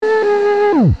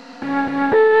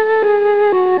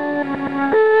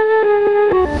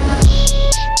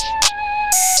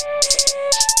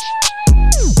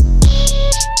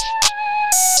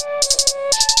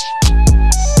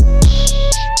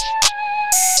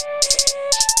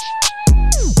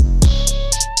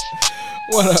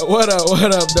What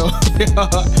up, though?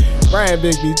 Brian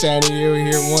Big B Tiny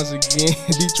here once again.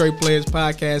 Detroit Players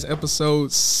Podcast,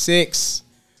 episode 6.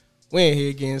 We ain't here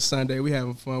again Sunday. We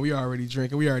having fun. We already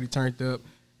drinking. We already turned up.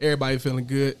 Everybody feeling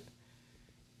good.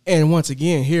 And once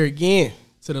again, here again,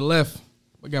 to the left,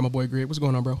 we got my boy Greg. What's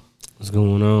going on, bro? What's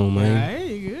going on, man?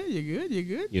 Hey, you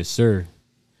good? Yes, sir.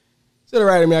 To the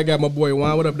right of me, I got my boy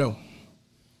Juan. What up, though?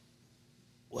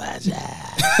 What's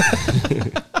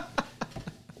up?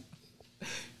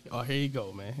 Oh, here you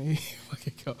go, man. Here you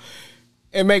fucking go.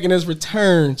 And making his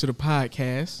return to the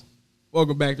podcast.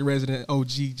 Welcome back to Resident OG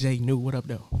J New. What up,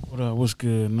 though? What up? What's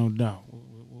good? No doubt.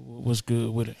 What's good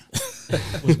with it?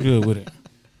 What's good with it?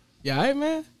 Yeah, all right,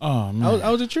 man. Oh man,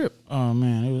 How was your trip? Oh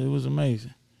man, it was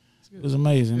amazing. It was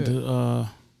amazing to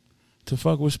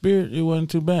fuck with Spirit. It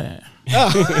wasn't too bad.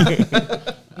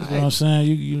 You know what I'm saying?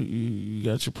 You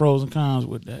got your pros and cons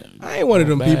with that. I ain't one of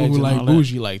them people who like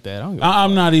bougie like that.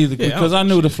 I'm not either because I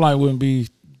knew the flight wouldn't be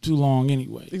too long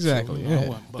anyway. Exactly. So,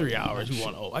 Yeah. 3 hours. You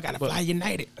want? I gotta fly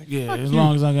United. Yeah, as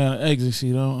long as I got an exit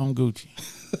seat, I'm Gucci.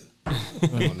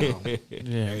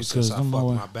 Yeah, Ever since I fucked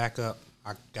my back up,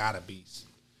 I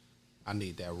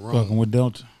need that room. Fucking with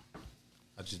Delta.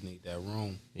 I just need that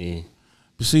room. Yeah.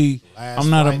 But see, Last I'm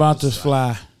not flight about to was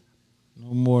fly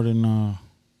no more than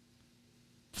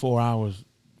 4 hours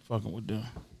fucking with them.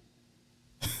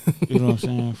 You know what I'm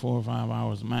saying? 4 or 5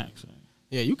 hours max.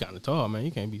 Yeah, you kind of tall, man.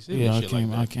 You can't be sitting. Yeah, shit like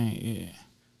that. I can't. Yeah,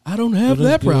 I don't have But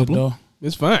that it's good, problem. though.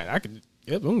 It's fine. I can.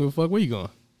 Yep, I don't give a fuck where you going.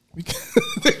 We good.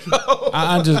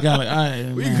 I just got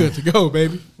We good to go,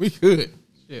 baby. We good.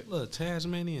 Shit. Look,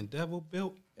 Tasmanian devil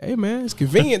built. Hey, man, it's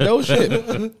convenient though. Shit,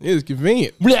 it's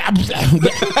convenient. Get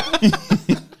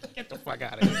Get the fuck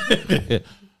out of here.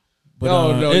 But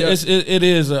No, it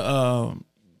is a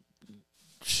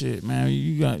shit, man.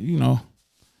 You got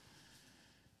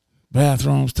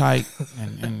bathrooms tight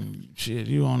and shit.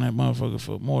 You on that motherfucker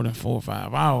for more than 4 or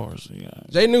 5 hours. Yeah.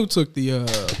 Jay New took the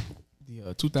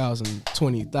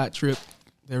 2020 thought trip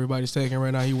that everybody's taking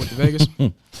right now. He went to Vegas.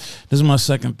 This is my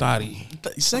second thotty.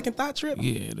 Second thought trip.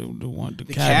 Yeah, the one the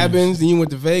cabins. Then you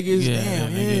went to Vegas. Yeah,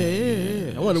 Damn,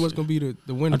 yeah. I wonder what's gonna be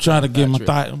the winner. I tried to get my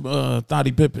trip.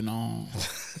 thotty Pippin on.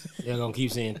 They're going to keep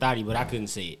saying thotty, but I couldn't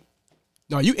say it.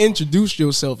 No, you introduced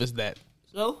yourself as that.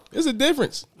 So? There's a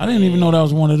difference. I didn't even know that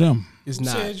was one of them. It's Who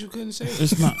not. said you couldn't say it?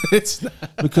 It's not It's not.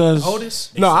 because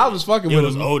Otis? No, I was fucking It with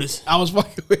was him. Otis. I was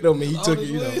fucking with him, and he took Otis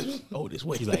it. You know, Williams? Otis.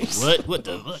 Wait, He's like, what? What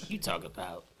the fuck you talking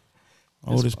about?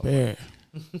 Otis Perry.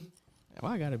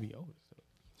 Why I gotta be Otis?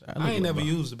 I ain't never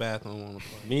used the bathroom on the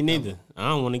plane. Me neither. I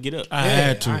don't want to get up. I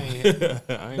had to. No,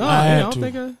 I had I don't to.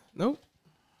 think nope.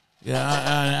 Yeah,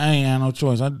 I ain't had no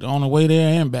choice. I on the way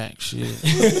there and back. Shit.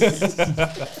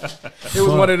 It was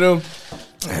one of them.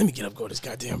 Let me get up, go to this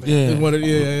goddamn man. Yeah. It was one of,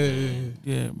 yeah.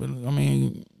 Yeah, but I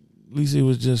mean, at least it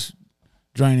was just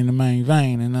draining the main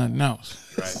vein and nothing else.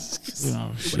 Right. You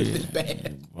know, shit.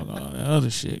 Fuck all that other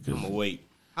shit. I'm going to wait.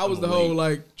 How was the whole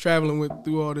like traveling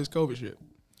through all this COVID shit?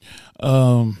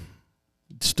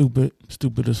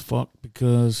 Stupid as fuck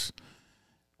because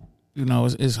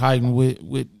it's heightened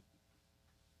with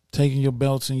taking your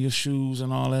belts and your shoes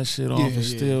and all that shit off and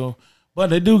still. But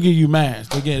they do give you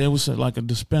masks. It was like a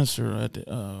dispenser at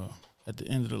the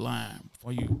end of the line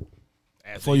before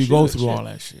you go through all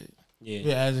that shit.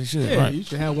 Yeah. As it should. Yeah, Right. you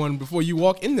should have one before you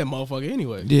walk in that motherfucker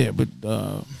anyway. Yeah, but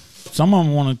some of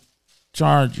them want to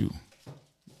charge you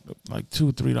like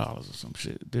 $2-3 or some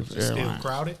shit. Different Still airlines.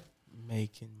 crowded?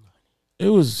 Making money. It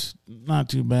was not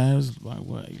too bad. It was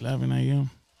like 11 a.m.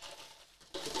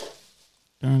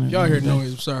 Y'all hear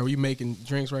noise? I'm sorry. We making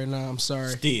drinks right now. I'm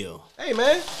sorry. Still. Hey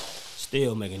man,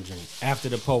 Still making drinks. After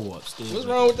the pull-up. Still. what's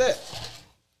wrong with that?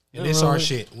 And it's our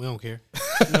shit. We don't care.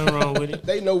 Nothing wrong with it.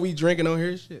 They know we drinking on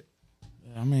here. Shit.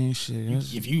 I mean, shit.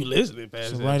 If you listening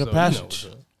past It's a that, rite of so passage. You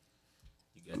know,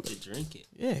 You got to drink it.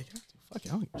 yeah, fuck it.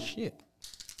 I don't give a shit.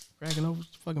 Cracking over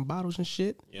fucking bottles and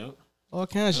shit. Yep. All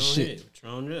kinds of shit.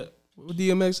 Patron up. What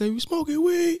DMX say? We smoking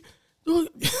weed.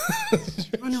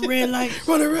 Running red light.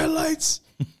 Running red lights.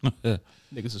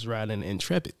 Niggas is riding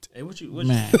Intrepid. Hey, what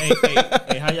Man.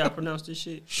 hey, how y'all pronounce this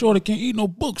shit? Shorty can't eat no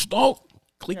books, dog.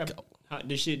 Clico.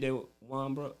 This shit that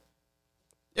Juan brought?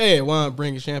 Yeah, Juan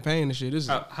bringing champagne and shit. This is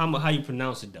How you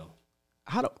pronounce it, though?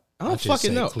 I don't just fucking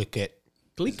say know. Click it.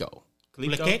 Clico.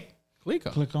 Clico?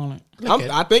 Clico. Click on it.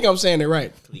 I think I'm saying it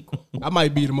right. Clico. I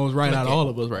might be the most right out of all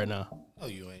of us right now. Oh,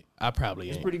 you ain't. I probably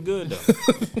ain't. Pretty good, though.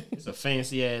 It's a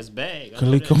fancy-ass bag. I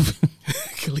know Kaliko.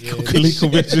 Clico.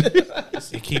 Kaliko.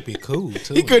 They keep it cool,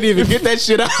 too. He couldn't even get that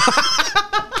shit out.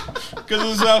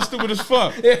 Because it sounds stupid as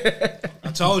fuck.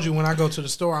 I told you when I go to the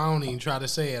store, I don't even try to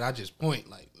say it. I just point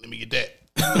like, let me get that.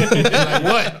 Like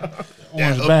what?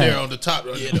 Orange Up bag. there on the top,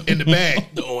 in the bag.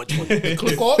 The orange one. They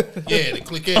click off? Yeah, they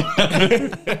click in.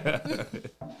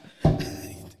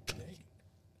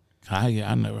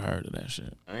 I never heard of that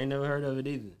shit. I ain't never heard of it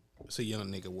either. It's a young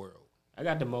nigga world. I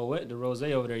got the Moet, the Rose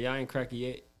over there. Y'all ain't crack it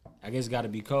yet. I guess it got to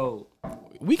be cold.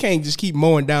 We can't just keep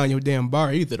mowing down your damn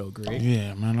bar either, though, Greg.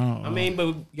 Yeah, man. I mean,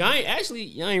 but y'all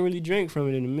ain't really drank from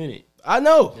it in a minute. I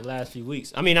know. The last few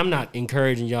weeks. I mean, I'm not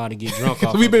encouraging y'all to get drunk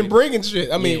off. So we've of been it. bringing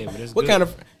shit. I mean, Yeah, but it's what good. kind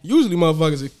of? Usually,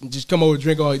 motherfuckers just come over and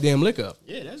drink all your damn liquor up.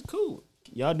 Yeah, that's cool.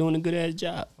 Y'all doing a good ass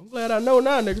job. I'm glad I know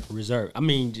now, nigga. Reserve. I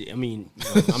mean, you know,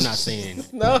 I'm not saying.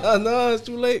 No, it's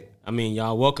too late. I mean,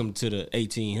 y'all welcome to the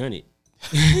 1800.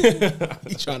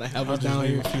 He trying to have us down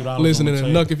here listening to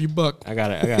Nuck If You Buck. I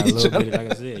got a little bit.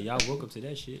 Like I said, y'all welcome to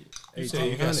that shit. You said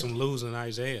you got some losing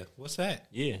Isaiah. What's that?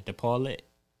 Yeah, the Paulette.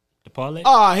 The Paulette.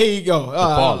 Ah, here you go.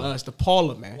 Paula. It's the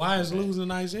Paula, man. Why is losing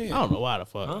Isaiah? I don't know why the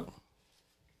fuck. Huh?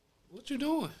 What you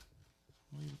doing?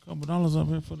 $2 up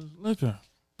here for this liquor.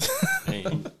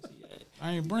 Ain't-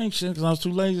 I ain't bring shit because I was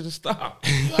too lazy to stop.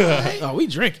 Oh, we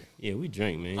drinking. Yeah, we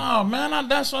drink, man. Oh man,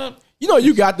 that's what. You know,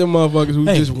 you got them motherfuckers who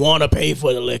Hey. just want to pay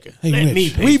for the liquor. Hey, Let me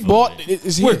Rich, pay We for bought it.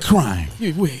 it's we're here. crime,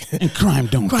 We- and crime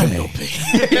don't pay.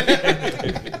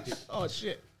 Oh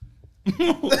shit.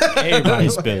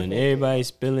 Everybody's spilling. Everybody's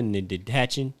spilling and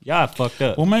detaching. Y'all fucked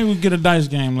up. Well, maybe we get a dice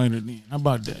game later then. How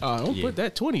about that? Don't Yeah. put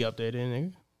that 20 up there, then,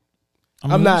 nigga.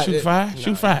 I'm not- shoot five.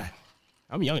 Shoot five.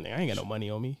 I'm young, nigga. I ain't got no money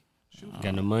on me.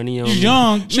 Got no money on You me.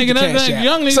 young Shoot nigga. the cash That app.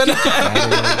 young niggas. Son, Keep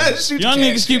cash. shoot the Young cash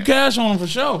niggas keep app. cash on them for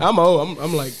sure. I'm old.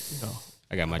 I'm like,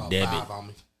 I got my About debit. 5 on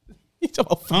me. you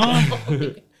talking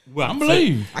about Well, I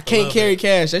believe. I can't carry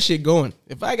cash. That shit going.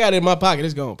 If I got it in my pocket,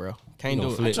 it's going, bro. Can't You do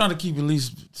gonna it. flip. I try to keep at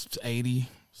least 80,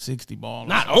 60 balls.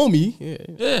 Not on me. Yeah.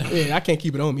 Yeah. Yeah, I can't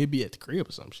keep it on me. It'd be at the crib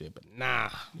or some shit. But nah.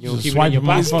 You don't Just keep it in swipe your your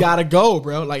pocket? It's motherfucker. gotta go,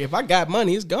 bro. Like if I got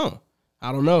money, it's gone.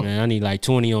 I don't know. Man, I need like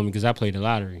 20 on me because I played the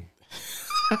lottery.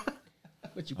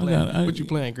 What you playing? I- What you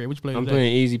playing, Greg? What you playing? I'm today?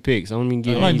 playing easy picks. I don't even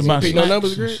get I like easy. to buy Pick no snacks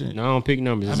numbers, and Greg? shit. No, I don't pick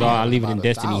numbers. It's all I leave it in about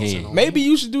Destiny 1,000 hands. on Maybe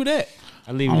you should do that.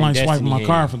 I leave I it don't in like Destiny swiping my hands.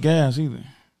 car for gas either.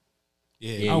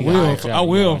 Yeah, Yeah, I you will. gotta If, watch out, I you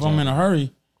will gotta if I'm watch in a out.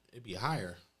 hurry. it'd be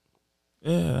higher.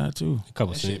 Yeah, that too. A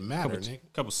couple That cents. shit matter, nigga.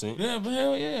 Couple cents. Yeah, but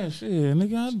hell yeah, shit,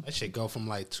 nigga. That shit go from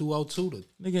like 202 to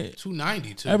Nigga,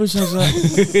 290 to ever since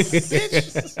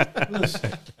I,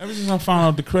 listen, ever since I found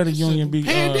out the credit union be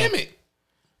pandemic.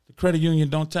 the credit union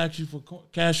don't tax you for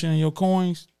cashing in your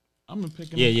coins. I've been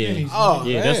picking Yeah, up yeah. pennies. Oh,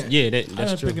 Yeah, man. that's I've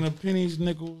that's been true. picking up pennies,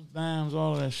 nickels, dimes,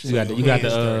 all of that shit. You got Don't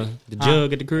the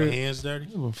jug at the Your crib. hands dirty.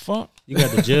 give a fuck. You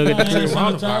got the jug at the crib.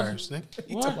 Coronavirus,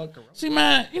 nigga. What? See,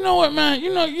 man, you know what, man?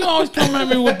 You know, you always come at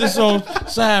me with this old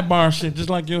sidebar shit, just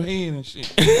like your head and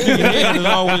shit. Your head is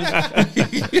always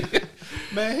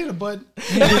Man, hit a button.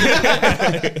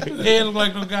 head look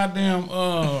like no goddamn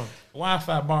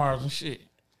Wi-Fi bars and shit.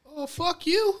 Oh, fuck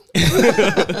you.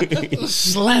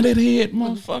 Slanted head,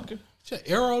 motherfucker. Your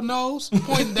arrow nose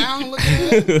pointing down, looking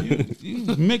at it.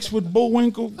 You mixed with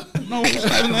Bullwinkle nose,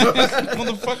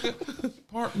 motherfucker.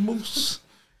 Part moose.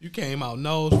 You came out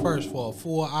nose first for a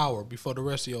full hour before the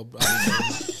rest of your body.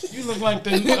 You look like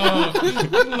the you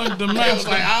look like the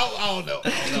mascot. I don't know.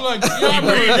 You like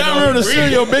y'all heard of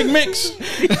cereal Big Mix?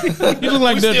 You look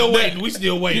like that. We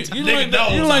still waiting. You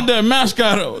look like that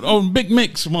mascot on Big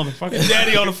Mix, motherfucker.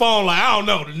 Daddy on the phone like, I don't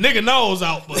know. The nigga nose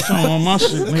out, but On my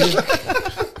shit,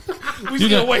 nigga. we You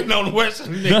still got- waiting on the rest of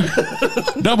the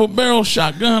nigga. Double barrel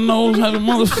shotgun nose having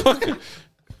motherfucker.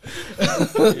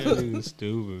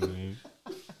 Stupid, man.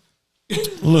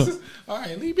 Look, All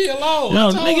right, leave me alone. yo,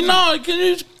 I told nigga, you. no, can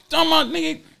you talking about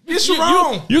nigga? It's you,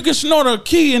 wrong. You can snort a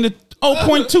key in the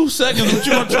 0.2 seconds, but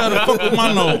you don't try to fuck with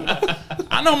my nose.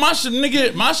 I know my shit,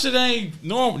 nigga. My shit ain't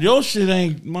normal. Your shit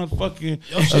ain't motherfucking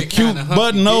Your shit a cute kinda Humpty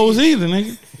button nose either,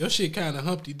 nigga. Your shit kind of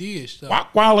Humpty Dish. So.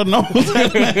 Quackwaller nose,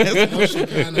 Your shit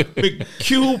kind of big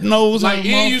cube nose. like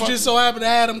having you motherfucker. just so happen to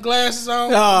have them glasses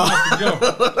on.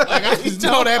 Oh, Like I just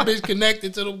know that bitch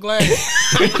connected to them glasses.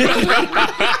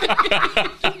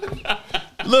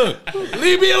 Look,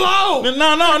 Leave me alone.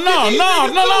 no.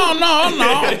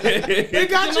 They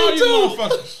got No, you too.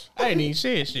 motherfuckers. I ain't even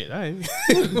saying shit. I ain't.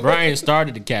 Brian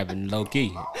started the cabin low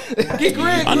key. Get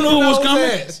Greg. I knew it was coming.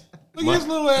 Ass. Look at his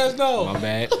little ass nose. My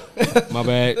bad. My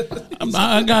bad.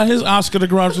 I got his Oscar the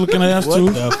Grouch looking ass too.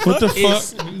 What the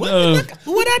fuck?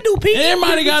 What I do, Pete?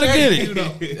 Everybody gotta get You it. know,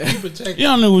 he protect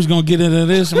Y'all knew we was gonna get into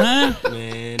this, man.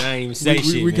 Man, I ain't even say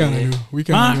shit. We kind man. of knew. We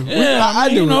kind of Huh? knew. Yeah, I I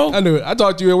mean, knew you know. it. I knew it. I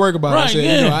talked to you at work about it. I Right, said,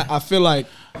 yeah. I feel like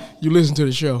you listen to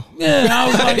the show. Yeah, I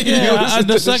was like, You yeah. listen to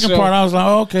The the second show. part, I was like,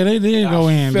 oh, okay, they did go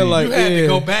in. feel B. like- You had Yeah. to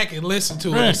go back and listen to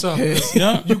it or Right. something.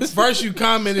 Yeah. First you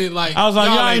commented like I was like,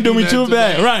 y'all ain't do me too nothing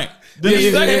bad, right?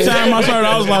 The second time I heard,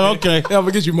 I was like, okay. I'm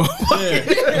gonna get you more.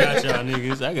 I got y'all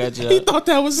niggas. I got He y'all. thought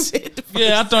that was it.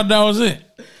 Yeah, I thought that was it.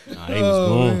 Nah, they was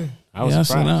going. I was Yeah, I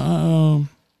said, surprised.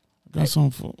 got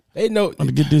something for They know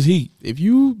to get this heat. if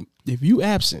you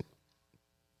absent,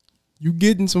 you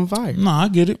getting some fire. No, I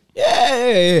get it. Yeah.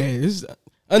 It's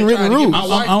unwritten trying to get rules. my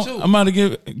wife, too. I'm about to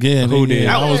give. Yeah, Who did?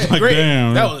 I was like, Greg.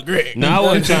 damn. That was great. No, I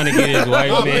wasn't trying to get his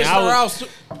wife, I man. pissed her out.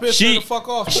 Pissed her She the fuck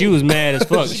off. she was mad as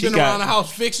fuck. She She been around the got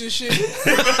house fixing shit.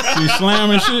 She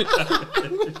slamming shit.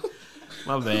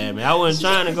 my bad, man. I wasn't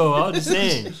trying to go. I was just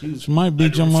saying. She was She might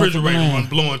beat your motherfucking Refrigerator man. wasn't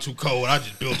blowing too cold. I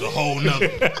just built a whole nother.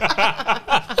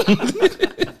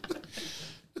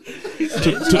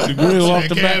 Took the grill off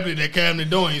the back. That cabinet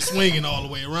door ain't swinging all the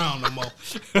way around no more.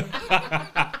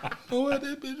 Oh,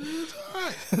 that bitch is all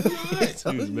right. All right.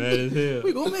 she was mad as hell.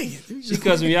 We gonna make it. She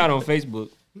cussed me out on Facebook.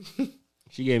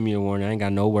 She gave me a warning. I ain't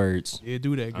got no words. Yeah,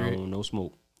 do that, I Greg. don't want no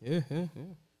smoke. Yeah.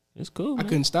 It's cool. I Man.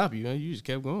 couldn't stop you. You just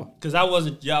kept going. Cause I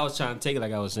wasn't. Y'all was trying to take it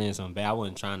like I was saying something bad. I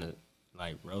wasn't trying to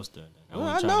like roast her. I Well,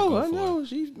 wasn't I trying to know. go for I know. it.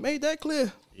 She made that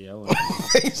clear. Yeah, I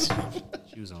wasn't.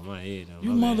 She was on my head. Though.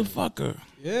 You My bad. motherfucker.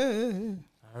 Yeah.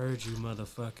 I heard you,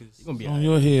 motherfuckers. You gonna be On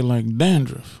your head like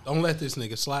dandruff. Don't let this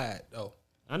nigga slide, though.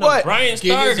 I know What? Brian Get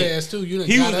his started. ass, too. You done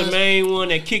He got was us. the main one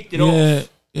that kicked it off.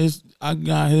 Yeah, I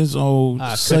got his old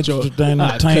cut sexual your-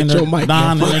 I'll cut entertainer, your mic,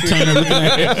 Don motherfucker. entertainer looking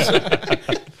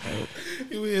at.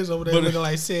 You is over there looking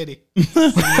like Sadie.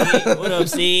 What up,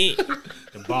 Sid?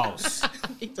 The boss.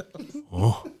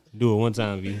 Oh, do it one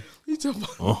time, V. He talking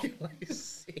about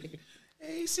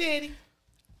hey, Sadie.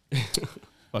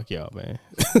 Fuck y'all, man.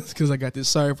 It's because I got this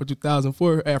sorry for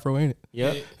 2004 afro, ain't it?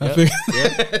 Yep. I Yep. figured.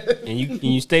 Yep. And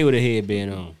you stay with a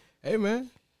headband on. Hey, man.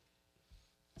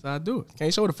 That's how I do it.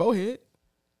 Can't show the forehead.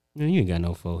 Man, you ain't got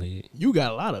no forehead. You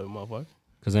got a lot of it, motherfucker.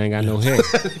 Cause I ain't got no hair.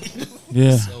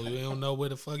 Yeah, So you don't know where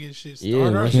the fuck his shit started. Yeah,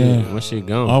 my shit, my shit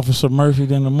gone. Officer Murphy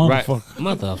than the Right,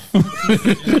 motherfucker.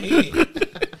 motherfucker.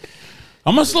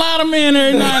 I'm gonna slide him in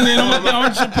every now and then. I'm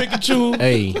gonna just pick and choose.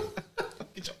 Hey,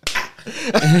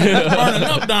 Burning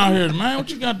up down here, man. What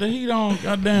you got the heat on?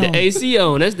 Goddamn. the AC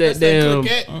on. That's that damn.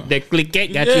 That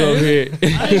clickette got you Yeah. over here.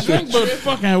 I ain't drink but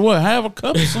fucking what? Half a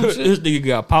cup or some shit. This nigga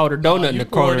got powdered donut in the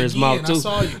corner of his mouth I too.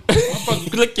 saw you.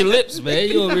 Motherfucker, click your lips, man.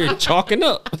 You over here chalking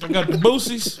up. I got the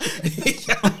boosies.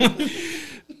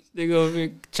 Nigga over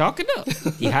here chalking up.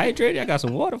 Dehydrated. I got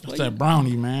some water for It's you. that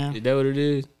brownie, man. Is that what it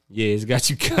is? Yeah, it's got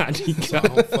you got. You I got.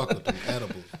 don't fuck with them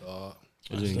edibles, dog.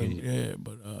 Yeah,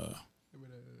 but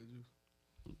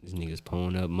This nigga's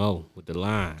pulling up Mo with the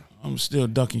line. I'm still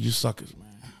ducking you suckers, man.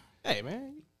 Hey,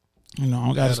 man. You know,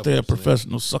 I gotta stay a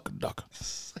professional sucker ducker.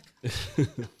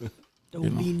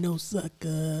 Don't be no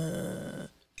sucker.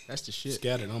 That's the shit.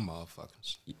 Scatter them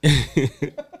motherfuckers.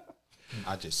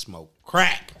 I just smoke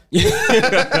crack. You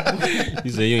said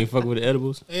you ain't fucking with the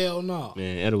edibles? Hell no.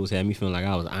 Man, edibles had me feeling like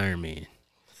I was Iron Man.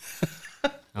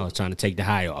 I was trying to take the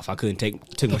high off. I couldn't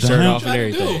took my shirt off and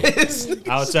everything.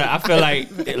 I felt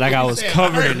like I was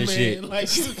covered in the shit. Like,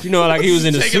 You know, like he was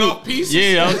in the Taking suit. off pieces?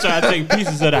 Yeah, I was trying to take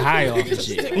pieces of the high off and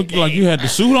shit. Looked like you had the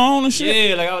suit on and shit.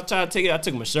 Yeah, like I was trying to take it. I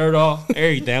took my shirt off,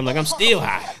 everything. I'm like, I'm still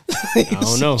high. I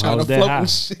don't know. I Trying was to that float high. with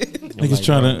shit. Niggas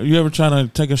try to. You ever try to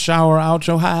take a shower out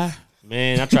your high?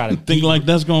 Man, I try to Think like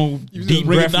that's gonna deep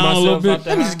bring breath it down a little myself out bit.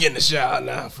 the high. Just get in the shower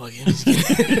now. Fuck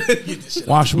it.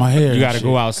 Wash my hair. You got to and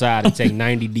go outside and take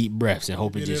 90 deep breaths and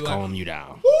hope it just calm you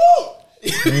down.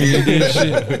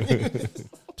 shit.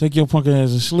 Take your punk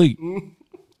ass to sleep. And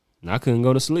I couldn't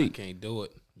go to sleep. can't do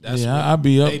it. That's Yeah, what I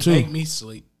be up they too. make me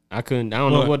sleep. I couldn't. I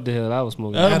don't know What? what the hell I was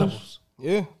smoking. Edibles?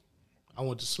 Yeah. I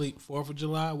went to sleep 4th of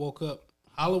July, woke up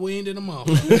Halloween in the month.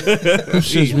 Them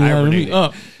shits be having me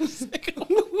up.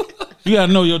 You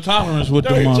gotta know your tolerance with the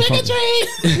motherfuckers.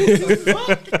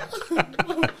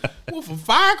 Well, from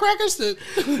firecrackers to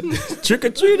Trick or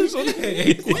treaters. quick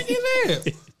in there.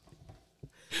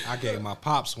 I gave my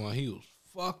pops one. He was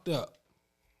fucked up.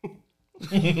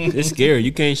 It's scary.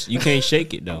 You can't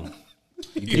shake it though.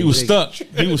 He was stuck.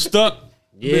 He was stuck.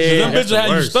 Yeah, Them that's bitches the had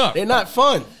you worst. stuck. They're not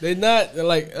fun. They're not. They're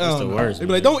like, That's the worst, They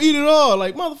be like, man. don't eat it all.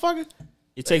 Like, motherfucker.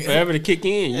 It take forever to kick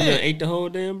in. You done ate the whole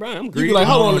damn brownie. I'm You greedy. be like,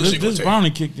 hold on, This, this this shit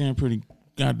brownie kicked in pretty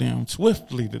goddamn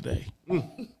swiftly today.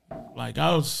 Like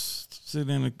I was sitting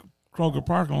in the Kroger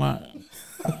parking lot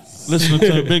listening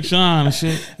to Big Sean and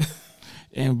shit.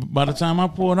 And by the time I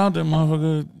poured out that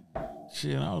motherfucker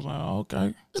shit, I was like, oh,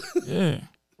 okay. Yeah.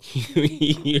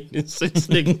 This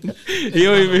nigga, you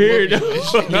don't even hear it though.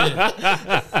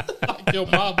 Your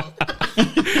mama.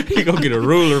 He gonna get a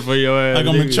ruler for your ass. Like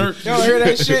I'm in nigga. church. Y'all hear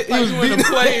that shit? He was beating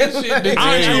Playing shit.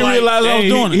 I didn't even realize I was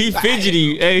doing it. He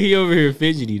fidgety. Hey, he over here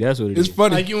fidgety. That's what it It's is.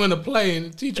 funny. Like you in a play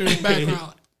and the teacher in the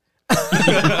background.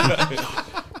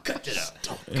 Cut it up.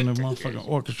 In the motherfucking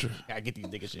orchestra. Gotta get these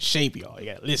niggas in shape, y'all.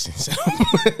 You gotta listen.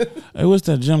 Hey, what's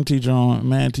that gym teacher on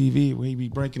Man TV where he be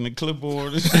breaking the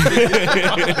clipboard and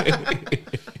shit?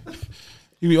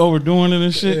 He be overdoing it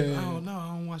and shit. I don't know. I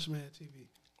don't watch Mad TV.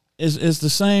 It's the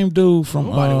same dude from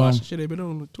Nobody watching shit they been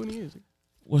on 20 years.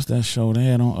 what's that show they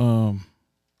had on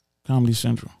Comedy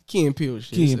Central? Key and Peele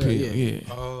shit. Key and Peele,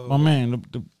 yeah. My man,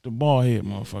 the bald head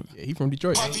motherfucker. Yeah, he from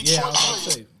Detroit. Yeah, I was about to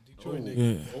say Detroit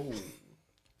nigga. Yeah.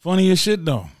 Funny as shit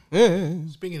though. Yeah.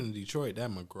 Speaking of Detroit, that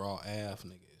McGraw Ave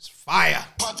nigga is fire.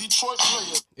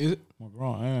 Is it?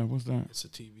 McGraw, what's that? It's a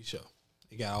TV show.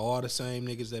 It got all the same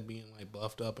niggas that being like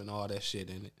buffed up and all that shit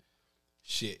in it.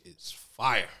 Shit is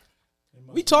fire.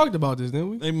 We talked about this, didn't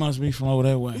we? They must be from over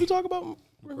that way. We talk about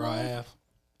McGraw Ave.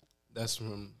 That's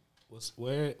from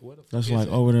where the fuck That's is like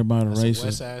that? over there by the That's some races.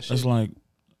 West Side shit? That's like,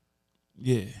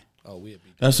 yeah. Oh, we'll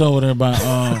be. That's over there by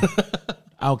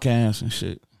Outcast and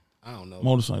shit. I don't know.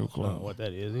 Motorcycle I don't know Club. what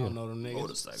that is. I don't know them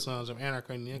niggas. Sons of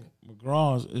Anarchy nigga.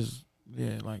 McGraw's is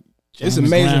like It's James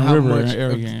amazing Grand how River much and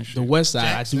area of and shit. the West Side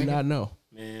Jax, I do nigga. not know.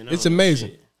 Man, It's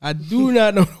amazing. I do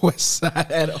not know the West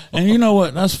Side at all. And you know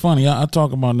what? That's funny. I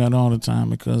talk about that all the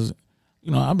time because,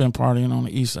 you know, I've been partying on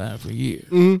the East Side for years.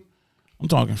 Mm-hmm. I'm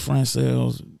talking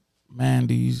Francel's,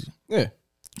 Mandy's, Yeah.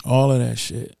 all of that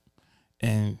shit.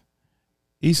 And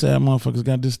East Side motherfuckers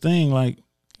got this thing like,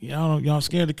 y'all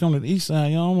scared to come to the East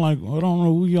Side. Y'all, I'm like, I don't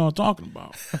know who y'all talking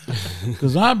about.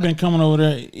 Because I've been coming over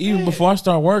there even before I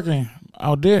start working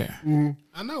out there.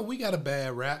 I know we got a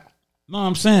bad rap. No,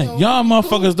 I'm saying y'all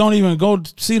motherfuckers don't even go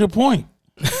to Cedar Point.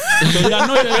 So y'all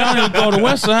know y'all don't even go to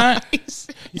West Side.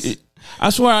 I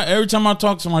swear, every time I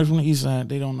talk to somebody from the East Side,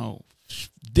 they don't know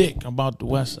dick about the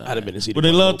West Side. I'd have been to Cedar But they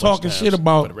Point a love whole bunch talking of shit times,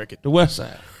 about for the record. the West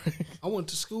Side. I went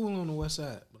to school on the West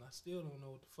Side, but I still don't know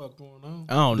what the fuck going on.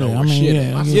 I don't know Yeah, where I mean, shit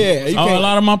yeah, at. yeah. Yeah, you A can't.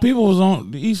 lot of my people was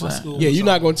on the East My Side. school Yeah, was you're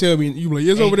not on gonna tell me. You like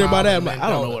it's over there by that. I'm like, I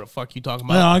don't know Mandota. what the fuck you talking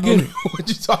about. Yeah, I get don't it. know what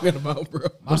you talking about, bro?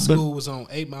 My school was on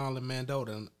 8 Mile in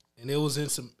Mandota, and it was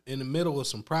in the middle of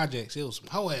some projects. It was some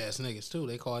hoe ass niggas too.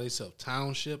 They call themselves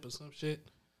Township or some shit.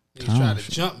 They tried to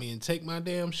Township. jump me and take my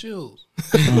damn shoes.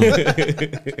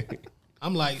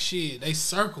 I'm like, shit. They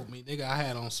circled me, nigga. I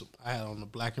had on the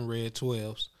black and red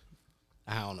 12s.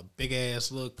 I had on a big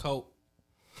ass little coat.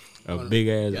 A big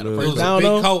ass It little. was a down, big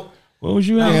though? coat. What was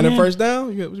you You at? had the again? first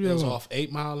down. You It was got off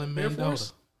 8 Mile in Mandota.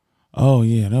 Force? Oh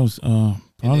yeah, that was And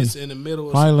probably it's in the middle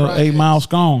of probably some little 8 projects. mile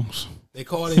scones. They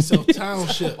call themselves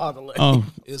Township. Oh,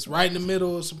 It's right in the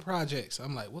middle of some projects.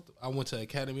 I'm like, what? I went to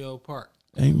Academy Oak Park.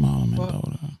 8 Mile in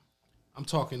Mendoza. I'm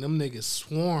talking, them niggas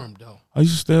swarmed though. I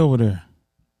used to stay over there.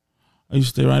 I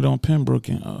used to stay right on Pembroke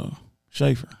and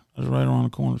Schaefer. I was right around the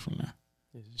corner from there.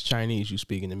 It's Chinese. You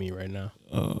speaking to me right now?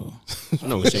 No,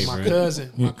 My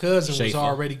cousin was Schaefer.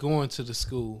 already going to the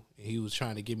school, and he was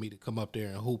trying to get me to come up there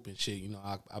and hoop and shit. You know,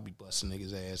 I be busting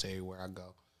niggas' ass everywhere I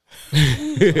go.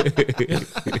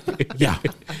 Yeah.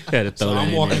 Had to throw So that I'm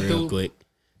in walking there real through. quick.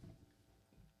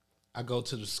 I go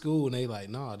to the school, and they like,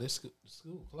 nah, this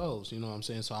school closed. You know what I'm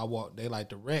saying? So I walk. They like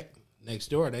the rec next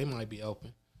door. They might be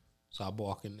open. So I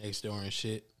walk in next door and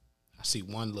shit. I see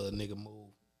one little nigga move,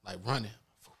 like running.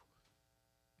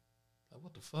 Like,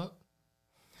 what the fuck?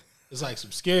 It's like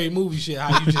some scary movie shit.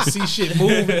 How you just see shit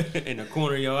moving. In the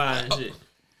corner of your eye and shit.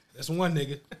 That's one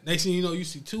nigga. Next thing you know, you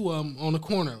see two of them on the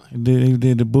corner. Like, They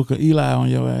did the book of Eli on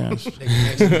your ass. nigga,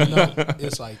 next thing you know,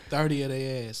 it's like 30 of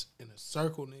their ass in a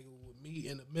circle, nigga, with me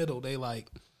in the middle. They like,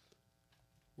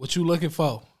 what you looking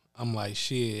for? I'm like,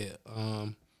 shit,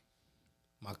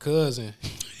 my cousin.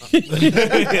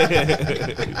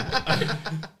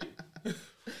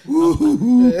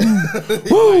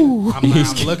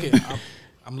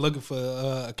 I'm looking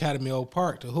for Academy Oak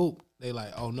Park to hoop. They like,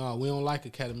 oh no, we don't like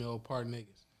Academy Oak Park niggas.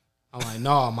 I'm like,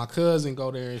 no, my cousin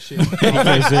go there and shit.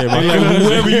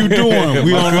 Whatever you doing,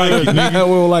 we don't like it, nigga.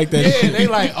 we don't like that. Yeah, they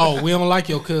like, oh, we don't like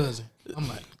your cousin. I'm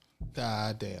like,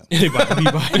 God damn.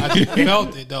 I just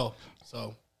felt it though.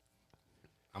 So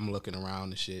I'm looking around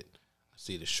and shit. I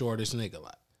see the shortest nigga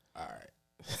like, all right.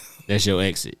 That's your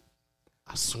exit.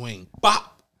 I swing,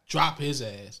 bop, drop his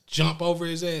ass, jump over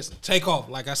his ass, and take off.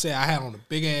 Like I said, I had on a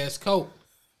big ass coat.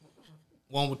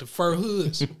 One with the fur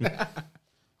hoods.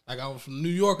 Like I was from New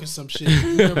York or some shit.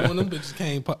 You remember when them bitches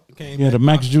came Yeah, the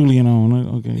Max Julian on.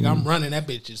 Okay. Nigga, I'm running, that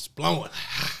bitch is blowing.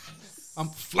 I'm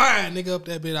flying, nigga, up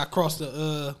that bitch.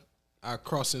 I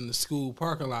cross in the school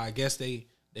parking lot. I guess they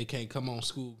can't come on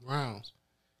school grounds.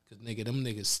 Cause nigga, them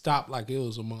niggas stopped like it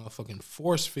was a motherfucking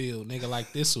force field, nigga.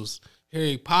 Like this was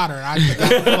Harry Potter, and I just got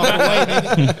the fuck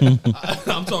away,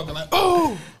 nigga. I'm talking like,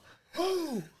 oh.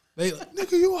 They like,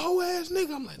 nigga, you a hoe ass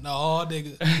nigga. I'm like, no,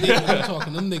 nigga. I'm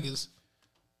talking them niggas.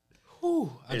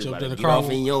 Whew, I It's jumped about in the to car. get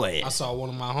off in your ass. I saw one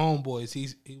of my homeboys.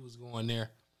 He was going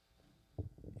there.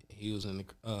 He was in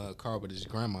the car with his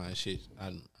grandma and shit.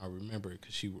 I remember it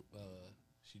because she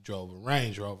drove a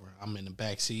Range Rover. I'm in the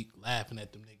back seat laughing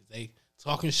at them niggas. They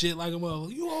talking shit like a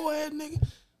mother. You old ass nigga.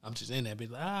 I'm just in that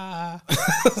bitch like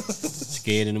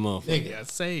Scared in the motherfucker. nigga. Yeah,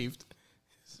 saved.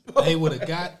 They would have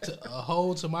got a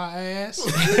hold to my ass.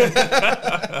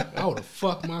 I would have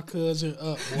fucked my cousin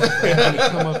up. Boy, I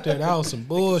come up there. That was some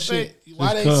bullshit.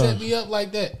 Why they set me up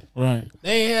like that? Right.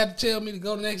 They ain't had to tell me to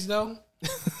go next door. The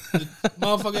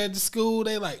motherfucker at the school,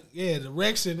 they like, yeah, the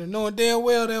rec center, knowing damn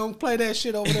well they don't play that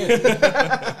shit over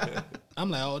there. I'm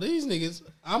like, oh, these niggas,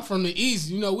 I'm from the East.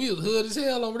 You know, we was hood as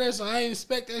hell over there, so I ain't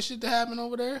expect that shit to happen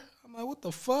over there. I'm like, what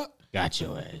the fuck? Got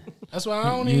your ass. That's why I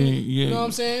don't you know what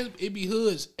I'm saying? It be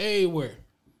hoods everywhere.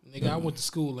 Nigga, I went to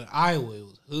school in Iowa. It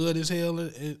was hood as hell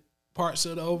in parts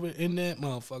of the over in that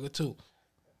motherfucker too.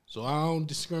 So I don't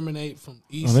discriminate from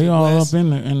east They to all west. up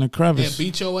in the crevice. And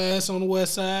beat your ass on the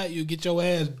west side. You get your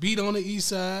ass beat on the east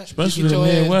side. Especially you get your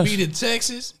the ass Midwest. beat in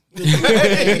Texas.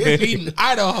 You beat in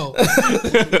Idaho.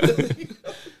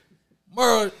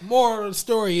 Moral of the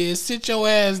story is sit your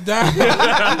ass down.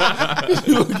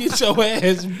 You'll get your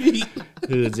ass beat.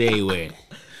 Hoods everywhere.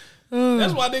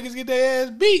 That's why niggas get their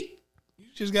ass beat. You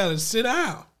just gotta sit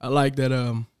down. I like that.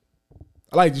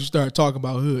 I like that you start talking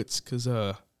about hoods because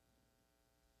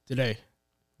today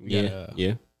we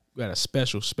got a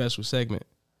special segment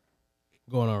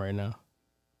going on right now.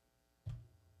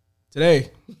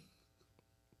 Today,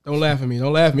 don't laugh at me.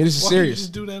 Don't laugh at me. This is Why serious. you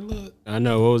just do that look? I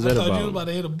know. What was I that thought you was about? about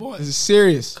to hit a bullet. This is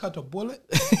serious. Cut a bullet.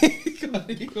 With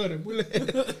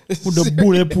the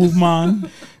bulletproof man.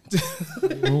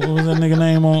 What was that nigga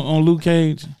name on Luke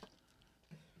Cage?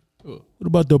 What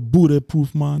about the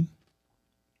bulletproof man?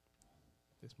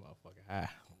 This motherfucker high.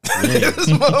 This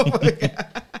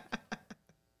motherfucker.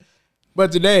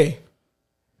 But today,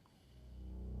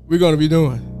 we're gonna be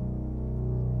doing.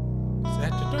 Is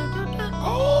that the dirt?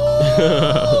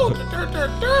 Oh, the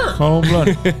dirt. Cold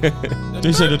blooded.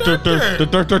 They said the dirt.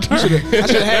 I should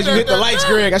have had you hit the lights,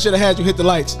 Greg. I should have had you hit the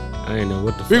lights. I ain't know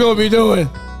what the fuck. We're gonna be doing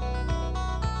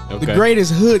Okay. the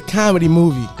greatest hood comedy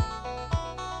movie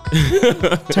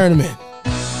tournament.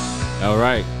 All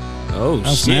right. Oh,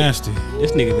 That's shit. nasty.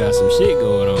 This nigga got some shit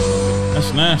going on.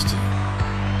 That's nasty.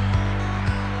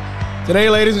 Today,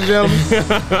 ladies and gentlemen, Break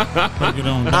it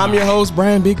on down. I'm your host,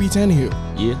 Brian Big B Tannehill,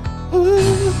 Yeah.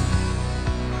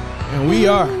 and we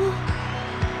are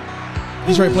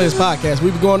Detroit Players Podcast.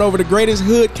 We've been going over the greatest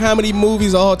hood comedy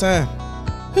movies of all time.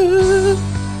 To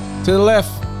the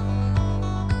left,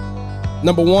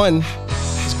 number one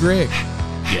is Greg.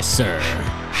 Yes, sir.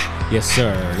 Yes,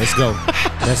 sir. Let's go.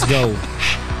 Let's go.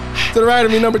 To the right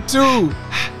of me, number two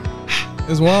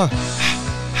is Juan.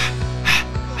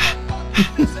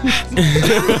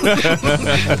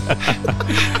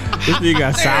 This nigga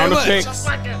got sound effects.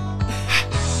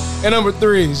 And number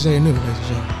three is Jay New, ladies and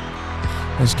gentlemen.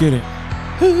 Let's get it.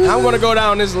 I'm going to go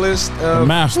down this list The of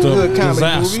master hood of comedy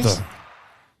disaster.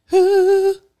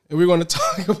 movies. And we're going to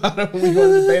talk about it. We're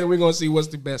going to debate it. We're going to see what's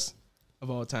the best of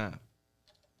all time.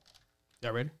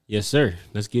 Y'all ready? Yes, sir.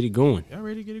 Let's get it going. Y'all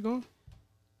ready to get it going?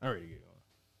 All right, get it going.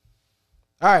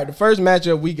 All right, the first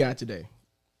matchup we got today.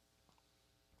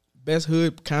 Best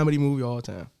hood comedy movie of all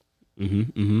time.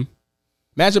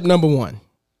 Matchup number one.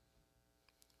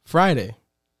 Friday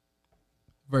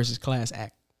versus Class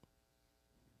Act.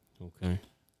 Okay.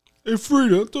 Hey,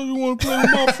 Frida, I thought you want to play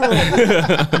with my friend. You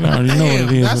already know what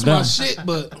it is. That's with my that. shit,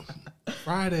 but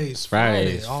Friday's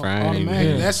Friday, automatic.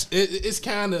 man. That's it's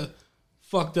kind of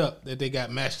fucked up that they got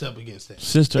matched up against that.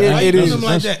 Sister It- Act. it is. Something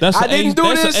like that. That's I a didn't eight- do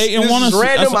that's this. a 8 and This 1 is seed.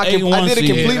 random. That's a 8 and I 1 did it seed.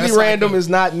 completely Yeah, that's like random. a- It's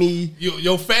not me.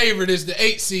 Your favorite is the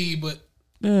 8 seed, but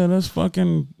Yeah, that's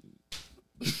fucking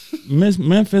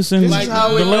Memphis and This Like is how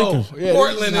the it go. Lakers. Yeah, this is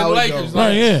Portland how and it Lakers. go.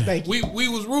 Right, yeah. Thank you. we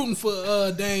was rooting for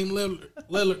Dame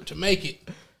Lillard to make it.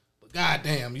 But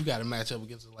goddamn, you got to match up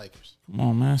against the Lakers. Come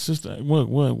on, man. Sister, what,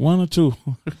 1 or 2?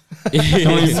 Don't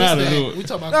even matter, do it. We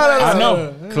talking about No, I class.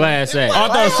 know. Class Act. Oh, I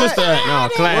thought it was Sister Act. No,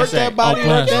 Work Class that Act. body, Oh,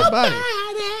 work Class that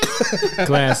body.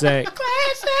 Class Act.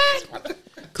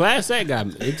 Class Act got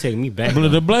it. Take me back. But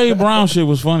the Blade Brown shit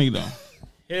was funny, though.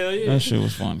 Hell yeah. That shit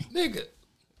was funny. Nigga.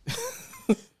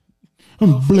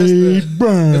 Blade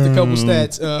Brown. Just a couple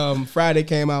stats. Friday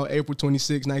came out April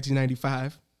 26,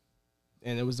 1995.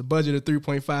 And it was a budget of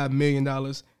 $3.5 million.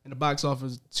 And the box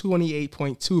office,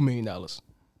 $28.2 million. Hold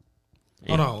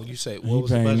on, you say He what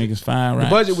was the paying budget? niggas $5 The racks.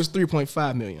 budget was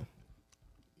 $3.5 million.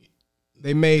 They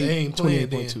They made ain't playing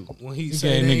then. 28.2. When he He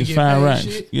said gave they ain't niggas get $5 paid racks.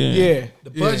 shit, Yeah. Yeah. the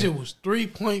budget was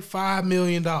 $3.5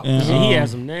 million. And, And he had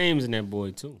some names in that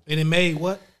boy too. And it made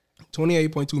what?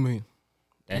 $28.2 million.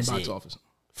 That's in box it. office.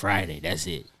 Friday. That's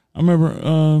it. I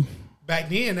remember Back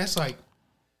then, that's like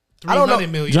I don't know.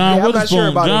 300 million. John I'm not Witherspoon. sure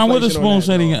about John inflation Witherspoon on that,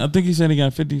 said though. I think he said he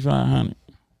got 5,500.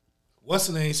 What's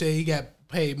the name? Said he got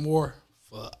paid more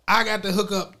for I Got the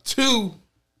Hook Up 2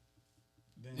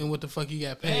 than what the fuck he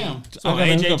got paid. Oh,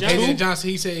 AJ Johnson. AJ Johnson,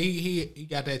 he said he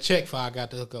got that check for I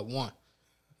Got the Hook Up 1.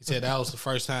 He said that was the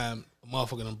first time a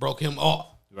motherfucker done broke him off.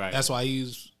 Right. That's why he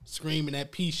was screaming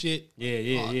that P shit.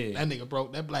 Yeah.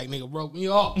 That black nigga broke me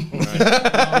off.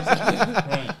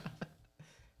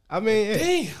 I mean,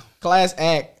 Damn. Class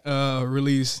Act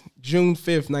released June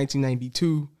 5th,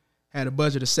 1992, had a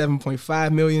budget of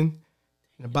 $7.5 million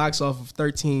and a box office of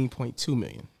 $13.2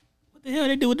 million. What the hell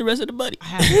they do with the rest of the money?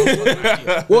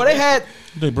 Well,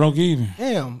 They broke even.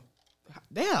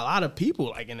 they had a lot of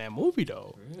people like in that movie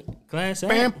though. Class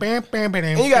And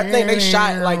you gotta think they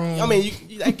shot like, I mean,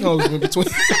 that goes in between.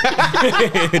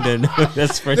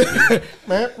 That's first.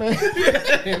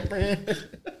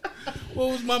 What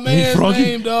was my man's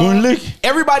name, dog?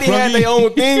 Everybody had their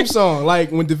own theme song. Like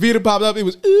when DeVito popped up, it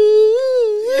was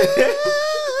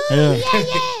Yeah.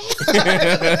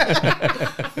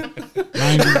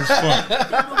 90s as fuck.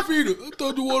 I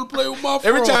thought you want to play with my frog.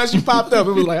 every time she popped up,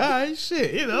 it was like, all right,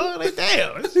 shit, you know, like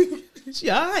damn, she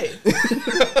all right.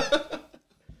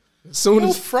 As soon No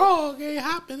as frog ain't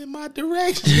hopping in my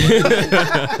direction.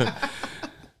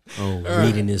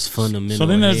 Reading is fundamental.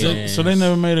 So they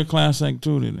never made a Class Act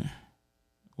 2, did they?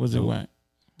 Was it whack?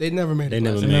 they never made it. They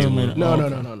never Class made Act. never made one. it. No, Oh, no,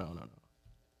 okay. no, no, no, no, no.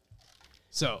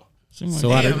 So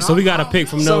So we got to pick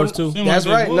from those two. Seem that's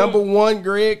like they right. would. Number one,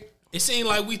 Greg. It seemed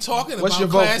like we talking What's your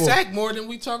about vote Class for? Act more than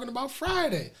we talking about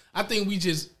Friday. I think we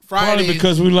just Friday. Probably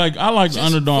because I like the just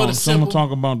for underdog. the So I'm gonna simple-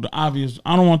 talk about the obvious.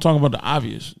 I don't want to talk about the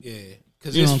obvious. yeah,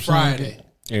 because You know it's what I'm saying? Friday.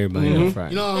 Everybody know Friday.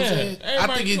 You know what I'm saying?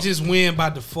 I think it just win by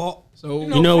default. So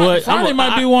You know what? Friday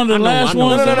might be one of the last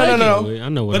ones. I No, that no, make it. no. I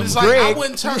know what But I'm it's like. like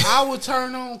Greg- I would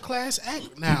turn on Class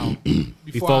Act now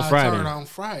Before I Friday. turn on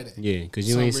Friday. Yeah, because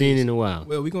you Some ain't seen it reason. in a while.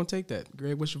 well, we gonna take that.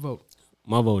 Greg, what's your vote?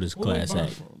 My vote is Class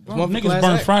Act. One for Niggas Class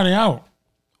burn Act. Friday out.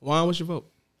 Juan, what's your vote?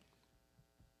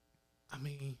 I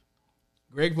mean,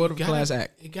 Greg voted for Class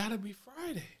Act. It gotta be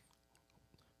Friday.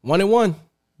 1-1.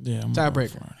 Yeah, I'm Tiebreaker. going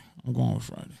with Friday. I'm going with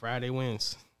Friday. Friday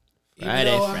wins.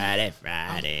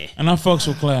 Friday. And I fucks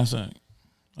with Class Act.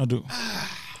 I do.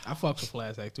 I fuck with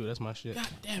Class Act too. That's my shit.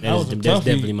 Damn, That's, was a that's toughie.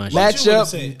 definitely my shit.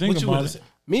 Matchup. Think about it.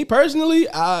 Me personally,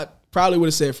 I probably would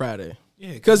have said Friday.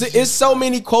 Yeah, Because it's so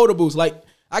many quotables. Like,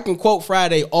 I can quote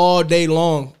Friday all day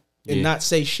long and Yeah. not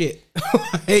say shit.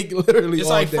 Like, literally It's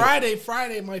all like day.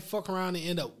 Friday might fuck around and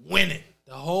end up winning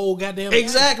the whole goddamn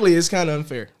Exactly. It's kind of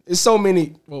unfair. It's so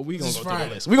many. Well, we gonna This go is through the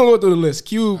Friday. list. We gonna go through the list.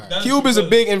 Cube That's Cube is a because-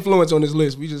 big influence on this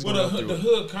list. We just Well, gonna go through the it.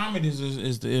 hood comedies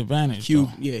is the advantage. Cube,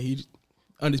 though. yeah, he The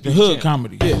undisputed hood champ.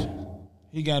 comedies. Yeah.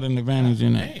 He got an advantage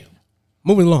in that.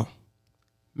 Moving along.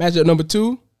 Matchup number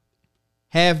 2,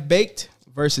 Half Baked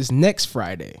versus Next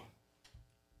Friday.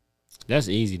 That's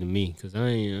easy to me because I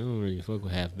don't really fuck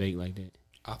with half baked like that.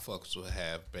 I fucks with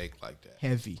half baked like that.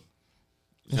 Heavy.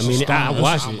 I mean, I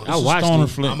watched it. I watched stoner it.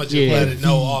 flick. I'ma just Yeah. let it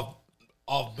know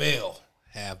off bail.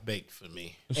 Half baked for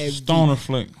me. It's a stoner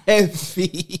flick.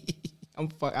 Heavy.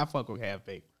 I fuck with Half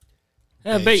Baked.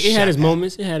 Half baked. It had its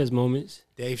moments. It had its moments.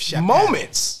 Dave Chappelle.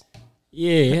 Moments.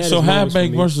 Yeah. It had So its half moments for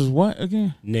baked me. versus what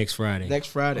again? Next Friday. Next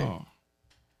Friday. Oh,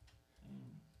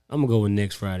 I'm gonna go with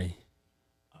next Friday.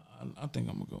 I think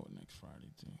I'm gonna go with next Friday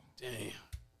too. Damn.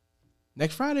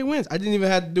 Next Friday wins. I didn't even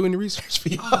have to do any research for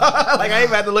you. Like, I ain't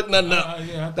had to look nothing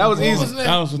up. That was easy. was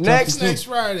That was a Next- toughie, Next too.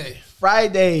 Friday.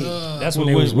 Friday. That's When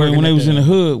when they was working when they at was in the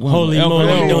hood. When Holy Alcohol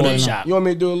Moly was Donut going Shop. You want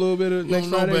me to do a little bit of You Next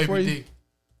don't know Friday for Baby you? D.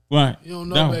 on. Right. You don't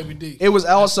know That Baby D. It was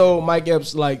also Mike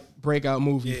Epps' like breakout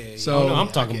movie. Yeah, So No, I'm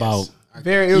talking about.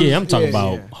 very. It was, Yeah, I'm talking yeah,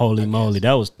 about yeah. Holy Moly.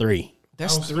 That was 3.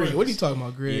 That's 3. What are you talking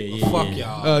about, Greg? Yeah. Fuck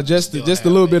y'all. Just Still a have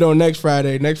little it. bit on Next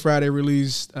Friday. Next Friday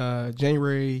released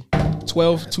January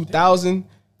 12th, 2000.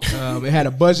 It had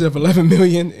a budget of $11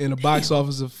 million and a box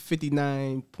office of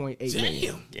 $59.8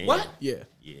 million. Damn. What? Yeah.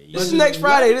 This is Next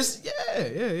Friday.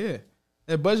 Yeah.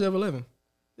 That budget of 11.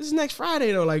 This is Next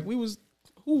Friday though. Like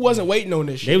who wasn't waiting on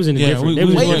this shit? They was in a Yeah, different. we They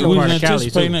was in a was different part of Cali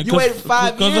anticipating too. that. You waited 5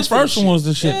 years Because the for first this one was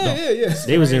the shit though. yeah.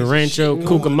 They was in Rancho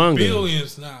Cucamonga.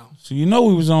 Billions now. So you know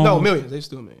we was on. No, millions. They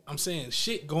still made. I'm saying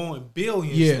shit going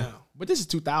billions Yeah. now. But this is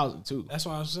 2000 too. That's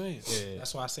what I'm saying.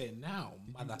 That's why I said now,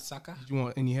 motherfucker. You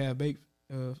want any half baked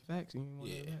facts? You want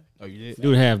Yeah. Oh, you did.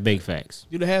 Dude have baked facts.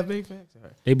 Do the half baked facts? All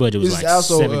right. They budget was This is like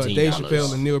also $17. Dave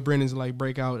Chappelle and Neil Brennan's like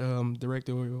breakout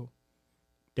directorial.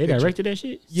 They directed that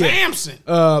shit. Samson.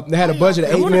 They had a budget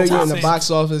of Hey, $8 what million a and a tough box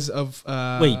office of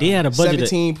Wait, they had a budget of-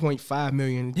 $17.5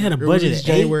 million. They had a It budget released of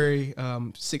eight? January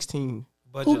 16.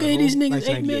 budget Who of gave these niggas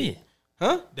 1998. $8 million?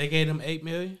 Huh? They gave them $8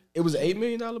 million. It was an $8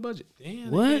 million budget.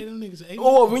 Damn, What? They gave them niggas $8 million.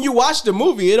 Oh, when you watch the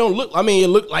movie, it don't look. I mean, it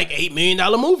looked like $8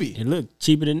 million movie. It looked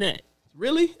cheaper than that.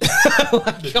 Really?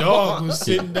 The dog was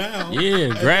sitting down. Yeah,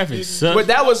 graphics suck. But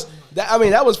that was that. I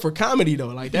mean, that was for comedy though.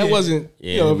 Like that wasn't.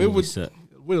 Yeah, you know, if the it movie would sucked.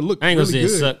 would have looked I ain't gonna really say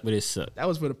good. it sucked, but it sucked. That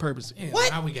was for the purpose. Damn,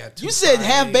 What? now we got two You said Fridays.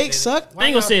 Half Baked sucked? Why I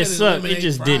ain't gonna y'all say it finna sucked. It eliminate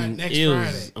just Friday didn't. next It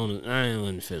was Friday? on. I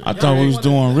ain't feeling. I thought we was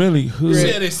doing really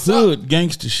said it sucked. hood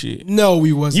gangster shit. No,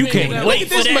 we wasn't. You can't Look wait at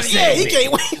for this that man. Yeah, he segment.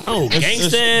 can't wait. Oh,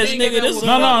 gangsta ass nigga. This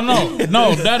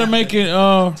No. That'll make it.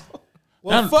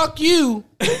 Well, fuck you.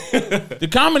 The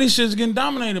comedy shit's getting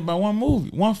dominated by one movie,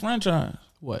 one franchise.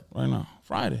 What? Right now,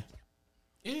 Friday.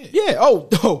 Yeah.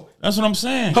 Oh. That's what I'm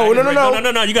saying. Oh, no.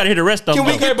 No. You gotta hear the rest of Can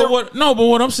them. we though. get But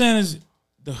what I'm saying is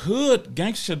the hood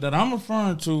gangster that I'm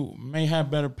referring to may have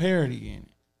better parody in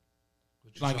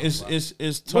it. Like it's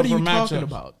tougher What are you matchups. talking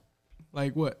about?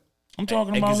 Like what? I'm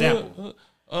talking about Example. hood.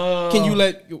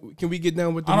 Can we get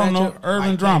down with the I don't know, matchup?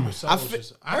 urban drama.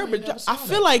 I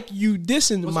feel like you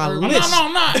dissing my urban- list, No,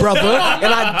 I'm not. brother, No, I'm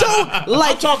and I don't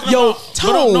like talking your about-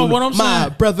 tone, no, what I'm my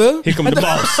saying- brother. Here come the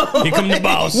boss. Here come the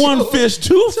boss. One fish,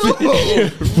 two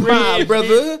fish. My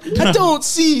brother, I don't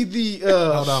see the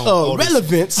Otis-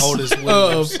 relevance Otis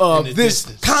Williams in of the this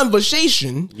distance.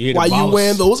 conversation Yeah, the while you boss.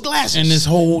 wearing those glasses. And this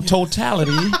whole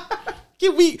totality,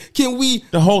 can we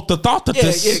the thought that yeah,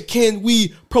 this can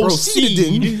we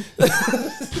proceed?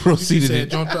 proceeded. Said, it.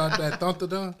 don't drop that thumper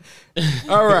down.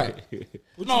 All right.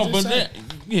 No, but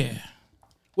yeah.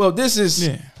 Well, this is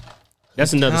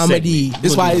That's another comedy. segment.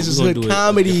 This We're why gonna this is do- we're good gonna do it.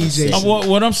 comedy, Jason.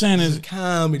 What I'm saying is,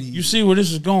 Comedy. you see where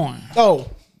this is going. Oh,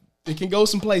 it can go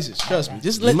some places. Trust me.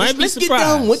 Just might be let's get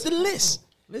done surprised. with the list.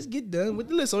 Let's get done with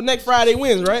the list. So next Friday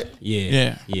wins, right?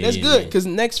 Yeah. That's good because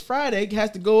next Friday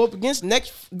has to go up against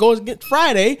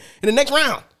Friday in the next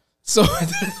round. So it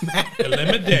doesn't matter.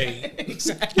 Eliminate.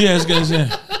 Yeah, it's good.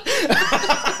 Yeah.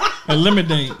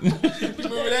 Eliminate.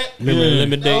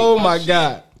 Limit date. Oh my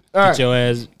God! All Get right, your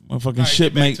ass. Motherfucking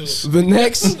shipmates. the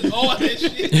next All that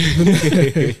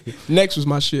shit. next was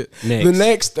my shit. Next. The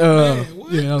next,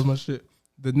 what? yeah, that was my shit.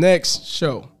 The next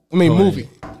show, movie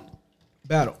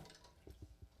battle,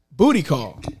 Booty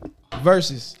Call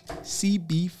versus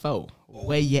CB4.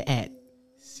 Where you at,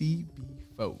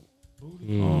 CB4?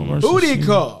 Booty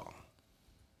Call.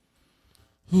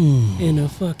 In a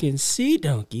fucking sea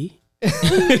donkey. I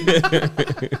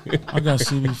got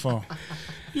CB4.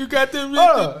 You got them.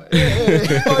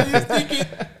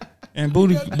 And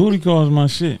booty call is my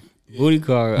shit. Booty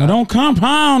car. Now don't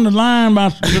compound the line by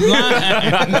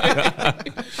the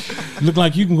line. Look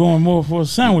like you can go in more for a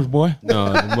sandwich, boy.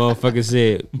 No, the motherfucker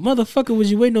said, "Motherfucker,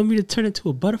 was you waiting on me to turn into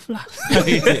a butterfly?"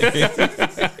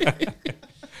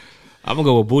 I'm gonna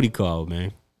go with booty call,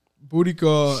 man. Booty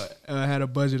Call had a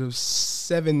budget of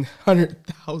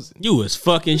 700,000. You was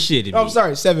fucking shitting me. I'm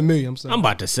sorry, 7 million. I'm sorry. I'm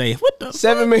about to say, what the?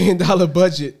 $7 million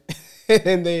budget,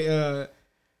 and they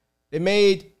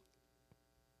made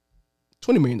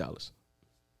 $20 million. What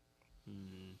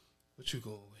you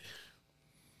going with?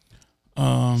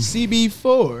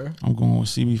 CB4, I'm going with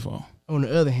CB4. on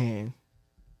the other hand,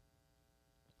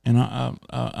 And I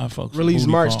fuck with released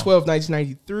Booty March Call. 12,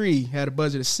 1993, had a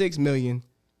budget of $6 million,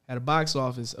 had a box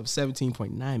office of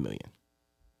 $17.9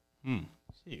 million.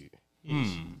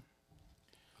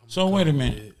 So wait a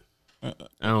minute. I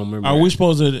don't remember. Are we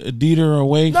supposed to deter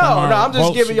away from No, our I'm just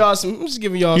votes? giving y'all some. I'm just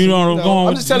giving y'all. You some, know what I'm going I'm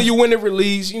with just telling this? you when it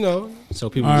released. You know, So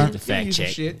people All need right. to giving fact you some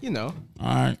check. shit. You know,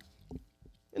 All right.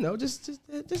 just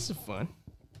this is fun.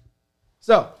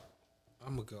 So,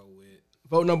 I'm gonna go with.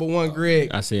 vote number one,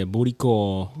 Greg. I said booty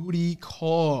call. Booty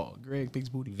Call. Greg picks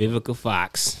Booty. Vivica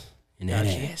Fox and that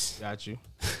ass. Got you.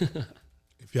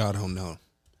 If y'all don't know,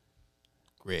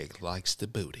 Greg likes the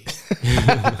booty.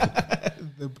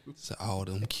 So all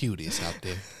them cuties out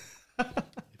there,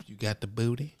 if you got the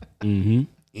booty Mm-hmm.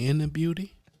 and the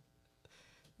beauty,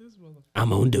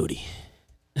 I'm on duty.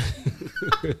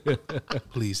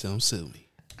 please don't sue me.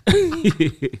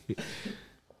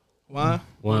 Why?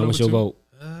 Juan, what's your vote?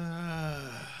 I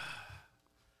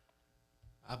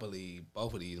believe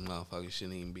both of these motherfuckers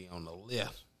shouldn't even be on the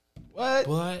list. What?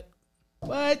 But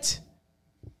What?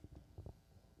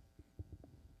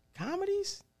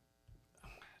 Comedies?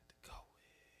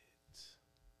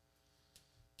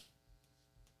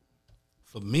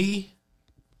 for me,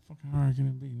 Fucking hard can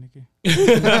it be, Nicky?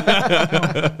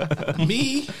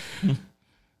 me,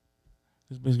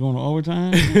 This bitch going to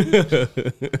overtime?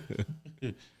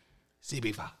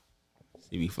 CB5.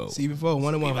 CB4. CB4,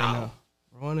 1-1 right now.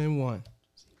 1-1.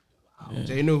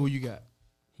 Jay knew who you got.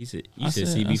 You said I CB4. I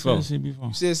said CB4.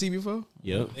 You said CB4?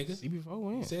 Yep. Nigga, CB4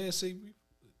 wins. said CB. I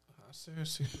said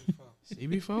CB5.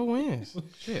 CB4 wins.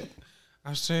 Shit.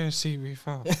 I said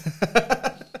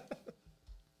CB4.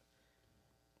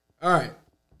 All right.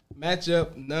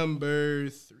 Matchup number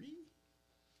 3.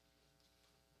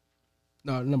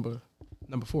 No, number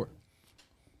 4.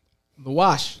 The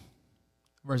Wash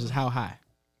versus How High.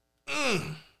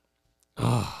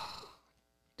 That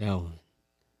one.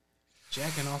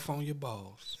 Jacking off on your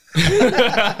balls.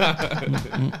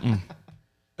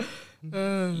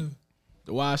 The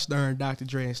Wash starring Dr.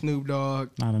 Dre and Snoop Dogg.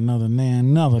 Not another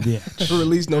bitch.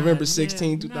 Released November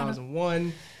 16,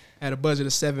 2001. Had a budget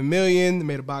of $7 million.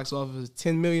 Made a box office of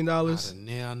 $10 million. Not a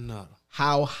nail nutter.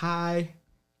 How High.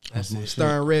 That's my shit.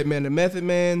 Starring Redman and Method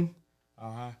Man.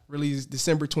 Released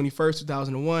December 21st,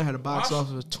 2001. Had a box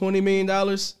office of $20 million.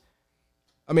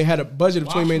 I mean, had a budget of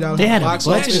 $20 million. They had a box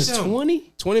budget office of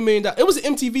 20? $20 million. It was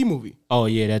an MTV movie. Oh,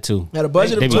 yeah, that too. Had a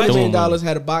budget They of be $20 throwing million. money.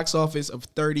 Had a box office of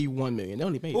 $31 million. They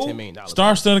only made $10 million.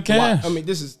 Star-studded cast. I mean,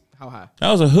 this is How High.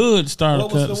 That was a hood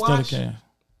What was the studded Wash? cast.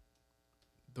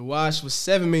 The Wash was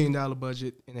 $7 million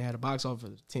budget, and they had a box office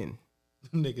of 10.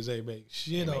 Niggas ain't make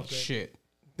shit off that. Shit.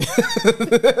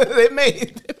 They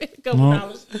made a couple No.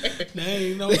 dollars. They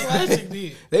ain't no classic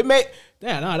then. They made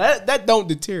that don't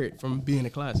deter it from being a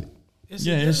classic.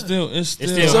 Yeah, it's still. It's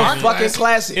still a Art fucking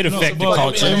classic. It affect the But,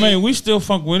 culture. I mean, we still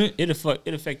fuck with it. It affect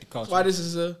the culture. Why this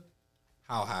is a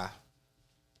How high?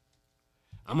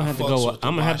 I'm gonna have to Fucks go. with the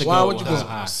I'm gonna have to Why go would with you how go?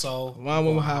 high. So one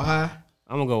went with How High,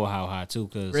 I'm gonna go with how high too,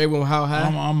 cause Red went with How High.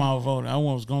 I'm outvoted. I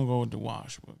was gonna go with the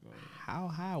Wash, but How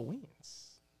High wins.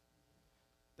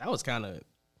 That was kind of.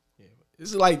 Yeah,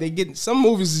 it's like they getting some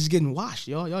movies is getting washed.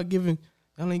 Y'all ain't giving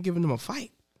them a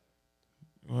fight.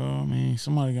 well, I mean,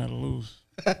 somebody got to lose.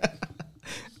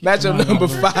 Matchup number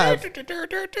 5.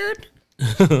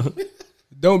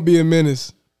 Don't Be a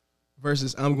Menace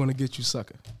versus I'm Gonna Get You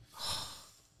Sucker.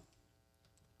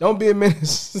 Don't Be a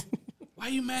Menace. why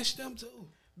you match them two?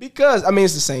 Because I mean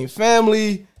it's the same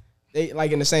family. They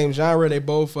like in the same genre. They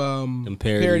both parody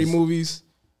parodies. movies.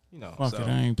 You know, Fuck so it,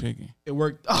 I ain't picking. it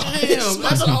worked. Oh, Damn,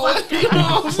 that's all.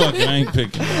 Fuck it, I ain't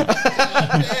picking.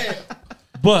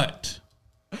 But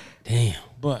damn.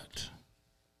 but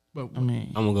I mean,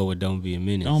 I'm gonna go with Don't Be a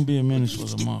Menace. Don't Be a Menace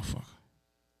was a motherfucker.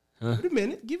 give it a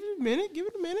minute. Give it a minute. Give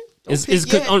it a minute. Don't It's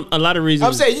pick yet. on a lot of reasons.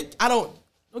 I'm saying don't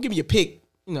give me a pick.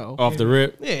 You know, off the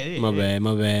rip. Yeah. My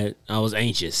bad. I was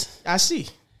anxious. I see.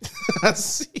 I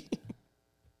see.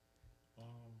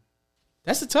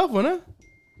 That's a tough one, huh?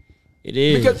 It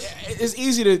is Because it's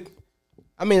easy to.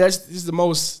 I mean, this is the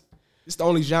most. It's the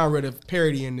only genre of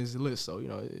parody in this list, so you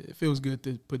know it feels good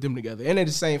to put them together. And they're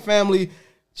the same family.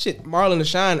 Shit, Marlon and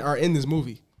Shine are in this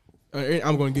movie.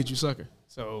 I'm Gonna Get You, Sucker.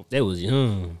 So they was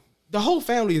young. the whole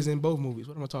family is in both movies.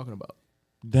 What am I talking about?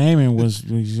 Damon was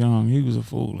young. He was a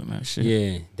fool in that shit.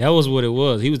 Yeah, that was what it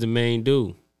was. He was the main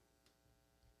dude.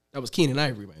 That was Keenan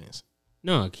Ivory, man.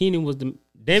 No, Keenan was the.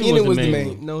 Damon Keenan was the main.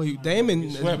 one. No, Damon.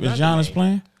 Is not the Giannis main.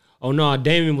 playing? Oh no,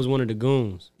 Damon was one of the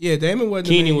goons. Yeah, Damon wasn't.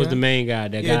 Keenan the main was guy. the main guy.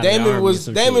 That Yeah, got Damon was.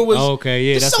 Damon was. Oh, okay,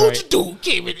 yeah, the that's soldier right. dude.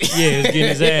 Give it. Yeah, he was getting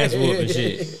his ass whooped and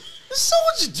shit. The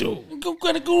soldier dude.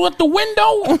 Gotta go out the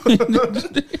window.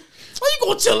 Why you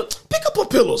gonna tell him? Pick up her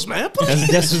pillows, man.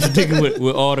 That's what's thinking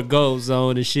with all the goals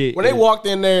on and shit. When they walked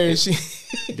in there and she,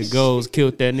 the goals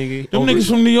killed that nigga. Them Over- niggas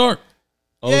from New York.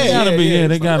 Oh, They gotta be. Yeah,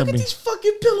 they It's like, gotta look be. at these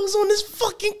fucking pillows on this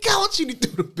fucking couch. And he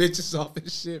threw the bitches off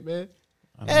and shit, man.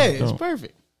 Hey, it's dope.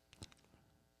 perfect.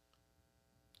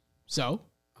 So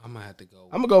I'm gonna have to go.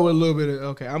 I'm gonna go with a little bit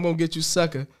of I'm Gonna Get You,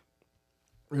 Sucker.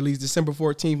 Released December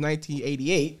 14th,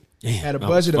 1988. Damn, Had a I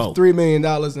was budget of folk. $3 million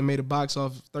and made a box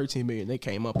off of $13 million. They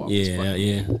came up off this Yeah, fucking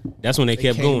yeah. That's when they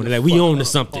kept came going. the They're like, we fuck on to up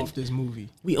something. off this movie.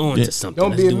 We on to something. Don't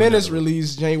Let's Be a do Menace another one.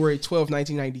 released January 12,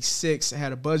 1996. It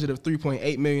had a budget of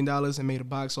 $3.8 million and made a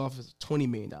box office of $20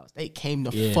 million. They came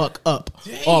the Yeah. fuck up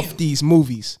off these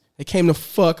movies. They came the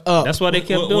fuck up That's why they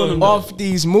kept doing them. off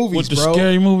these movies, With the bro.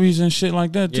 scary movies and shit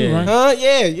like that too, Yeah. right? Huh?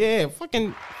 Yeah.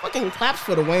 Fucking claps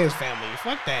for the Wayans family.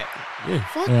 Fuck that. Yeah.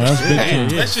 Fuck Yeah, that's big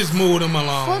time. Let's just move them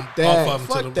along. Fuck that. Off of them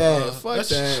Fuck to the, that. Fuck let's,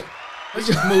 that. Let's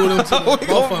just move them to the, We both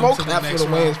gonna of them more to the clap for next the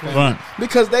Wayans round. family. Right.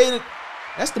 Because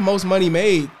that's the most money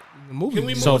made in the movie. Can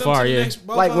we move So them far, to the yeah. next,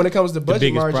 both like of when it them? comes to budget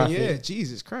biggest margin, profit. yeah,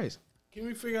 Jesus Christ. Can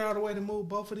we figure out a way to move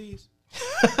both of these?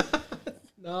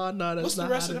 No, that's What's the not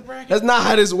rest how of the bracket? That's not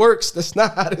how this works. That's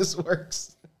not how this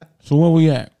works. So where we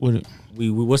at with it?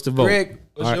 We what's the vote? Greg,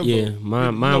 what's All right, your yeah, vote?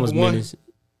 mine was Number one. Menace.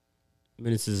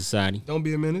 Menace to Society. Don't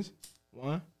Be a Menace.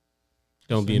 Why?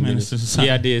 Don't be a Menace menace. to Society.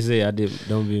 Yeah, I did say I did.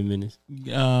 Don't be a menace.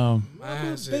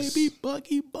 Mine's is, Baby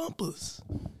buggy bumpers.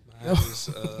 mine's is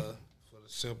for the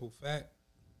simple fact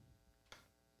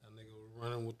that nigga was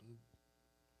running with them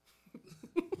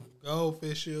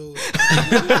Goldfish shoes.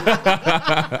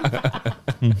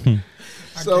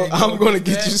 So I'm going to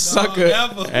get you, sucker.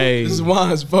 Hey, This is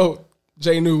Juan's vote.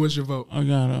 J. New, what's your vote? I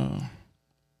gotta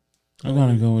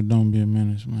go with Don't Be a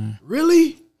Menace, man.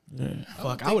 Really? Yeah.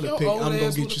 Fuck, I would have picked I'm going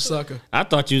to get you, sucker. I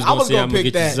thought you was I gonna was say gonna I'm gonna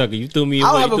pick get you that. sucker. You threw me I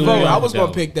away. don't have a threw me vote. I off, was going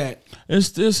though. to pick that.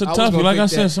 It's a I was toughie. gonna Like I pick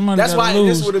said, that. somebody That's gotta why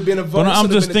lose. this would have been a vote. But I'm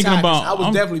Should've just been a thinking tie, 'cause about. I was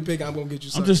I'm, definitely picking I'm going to get you,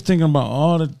 sucker. I'm just thinking about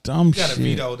all the dumb You gotta shit.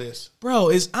 veto this.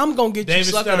 Bro, I'm going to get David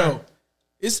you, sucker, Stern. though. I'm going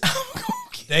to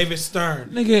get David Stern.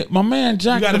 Nigga, my man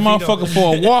jacked You the gotta veto motherfucker this.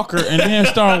 for a walker and then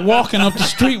started walking up the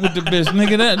street with the bitch.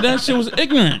 Nigga, that shit was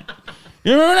ignorant.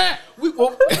 You remember that?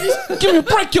 Give me a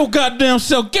break your goddamn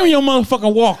self. Give me your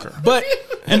motherfucking walker. But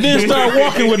And then start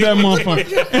walking with that motherfucker.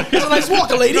 it's a nice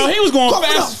walker, lady. No, he was going Walk it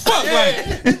fast up. as fuck.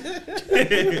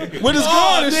 Like, with his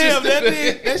gun and shit.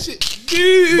 That shit.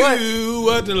 Do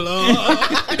what the Lord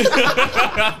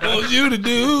wants you to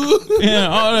do. Yeah,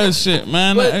 all that shit,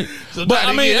 man. But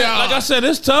I mean, like I said,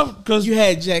 it's tough because You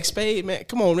had Jack Spade, man.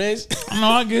 Come on, man. no,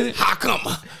 I get it. How come?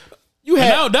 You And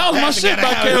had that was my shit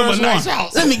by KRS One.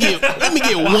 Let me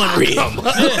get one rib.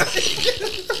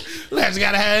 Let's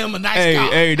gotta have him a nice car.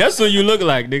 Hey, that's what you look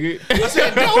like, nigga. I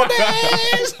said, don't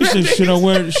dance. You said,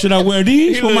 should I wear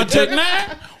these for my Tech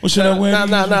 9? Or should I wear these?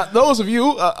 Nah. Those of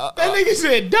you, That nigga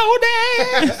said, don't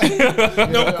dance.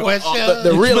 No question.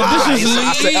 the real But this eyes. is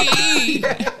lead.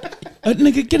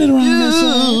 Nigga, get it around this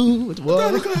side.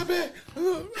 What?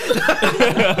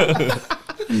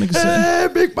 Nigga said,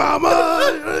 Hey, Big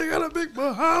Mama, you got a Big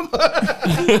Bahama.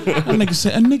 that nigga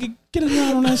said, nigga, get it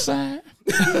around on that side.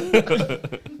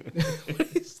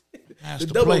 The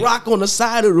double rock on the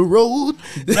side of the road.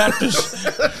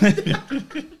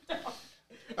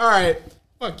 All right,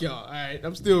 fuck y'all. All right,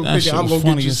 I'm still That picking. shit I'm was gonna get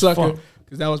funny you, as sucker, fuck.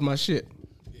 because that was my shit.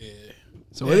 Yeah.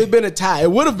 So it had been a tie.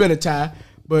 It would have been a tie,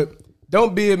 but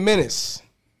Don't Be a Menace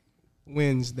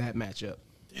wins that matchup.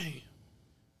 Damn.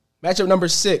 Matchup number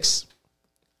 6.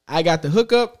 I Got the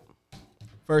Hookup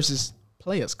versus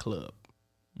Players Club.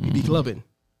 We be clubbing.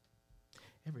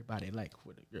 Everybody like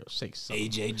what the girl say something.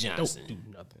 AJ Johnson. Don't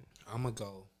do nothing. I'm gonna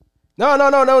go. No.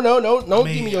 Don't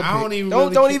mean, give me your I pick. don't even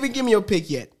Don't really even give me your pick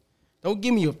yet. Don't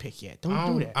give me your pick yet.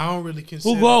 Don't do that. I don't really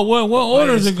consider. Who go? What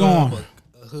order is it going?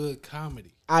 A hood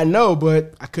comedy. I know,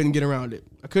 but I couldn't get around it.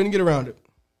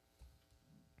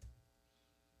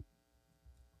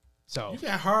 So You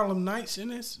got Harlem Nights in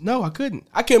this? no, I couldn't.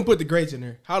 I couldn't put the greats in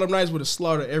there. Harlem Nights would have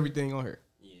slaughtered everything on her.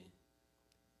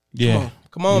 Yeah.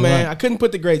 Come on, You're man. right. I couldn't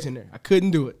put the greats in there. I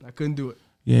couldn't do it.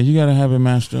 Yeah, you got to have it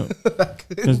matched up.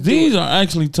 Because these are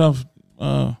actually tough.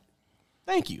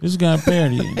 Thank you. This got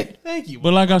parody in it. Thank you.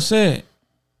 But like I said,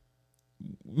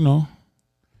 you know,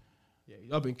 Yeah,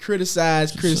 y'all been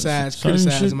criticizing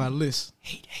shit- my list.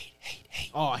 Hate.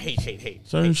 Oh, hate.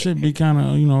 certain shit be kind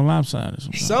of, lopsided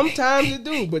sometimes. Sometimes it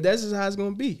do, but that's just how it's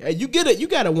gonna be. Hey, you get it. You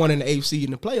got a 1 in the AFC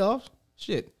in the playoffs.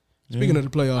 Shit. Speaking of the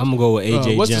playoffs, I'm gonna go with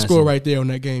AJ what's Johnson. the score right there on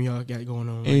that game y'all got going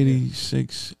on? Right there?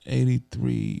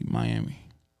 86-83 Miami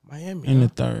Miami in huh? the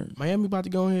third. Miami about to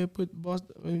go ahead and put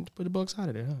the Bucks out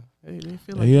of there, huh? They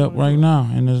feel like They up they wanna right do it. now,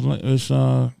 and it's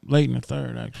late in the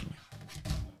third actually.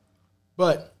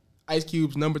 But Ice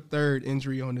Cube's number 3rd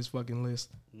injury on this fucking list.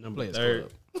 Number Players 3rd.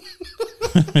 Club.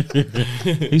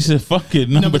 He said, "Fuck it,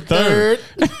 number third."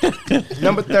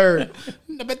 Number third.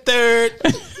 Number 3rd.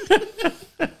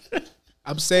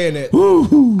 I'm saying that.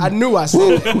 I knew I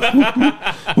said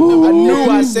that. I knew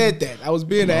I said that. I was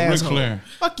being an Ric asshole. Flair.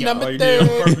 Fuck you. Oh, you did it on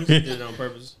purpose? You did it on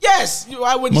purpose? Yes,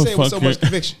 I wouldn't say it with so Motherfucker. much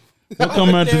conviction. We'll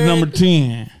come at the number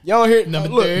 10. Y'all hear? Number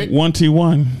Look, 3rd.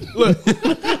 1T1.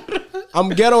 I'm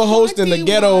ghetto hosting the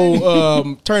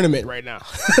ghetto tournament right now.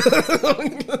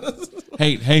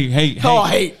 Hate. Oh,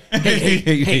 hate.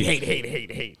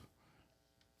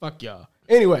 Fuck y'all.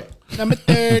 Anyway, number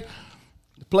 3rd,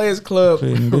 the Players Club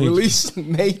Clear and engage. released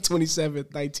May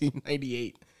 27th,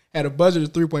 1998. Had a budget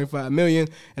of $3.5 million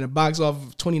and a box office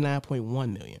of $29.1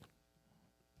 million.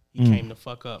 He came the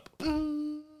fuck up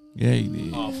Yeah, he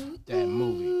did. off that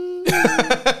movie.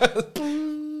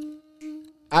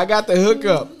 I Got the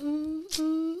Hookup.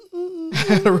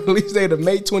 Had a release date of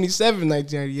May 27th,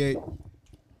 1998.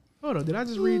 Hold on, did I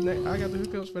just read I Got the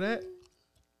Hookups for that?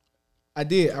 I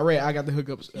did. I read I Got the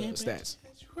Hookups stats.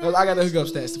 I Got the Hookup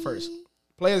stats first.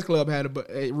 Players Club had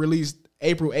released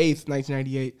April 8th,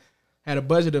 1998. Had a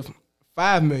budget of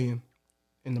 $5 million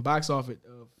and the box office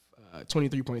of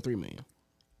 $23.3 million.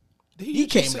 He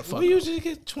came the fuck We up. usually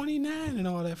get 29 and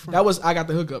all that from. That was I Got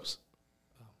the Hookups.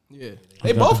 Yeah.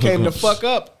 They Got both the came the Hookups. fuck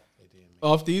up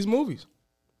off these movies.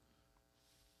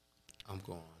 I'm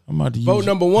going. I'm about to use Vote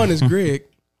number 1 is Greg.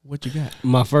 What you got?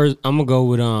 My first, I'm gonna go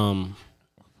with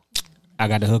I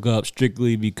Got to Hook Up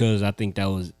strictly because I think that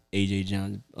was AJ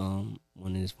John's one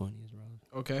of his funniest roles.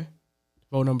 Okay.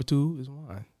 Vote number 2 is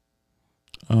Juan.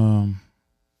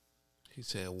 He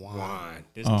said Juan.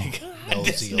 This nigga.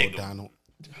 Nosy O'Donnell.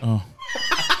 Oh.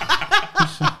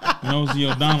 Nosy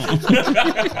O'Donnell.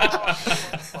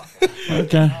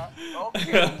 Okay.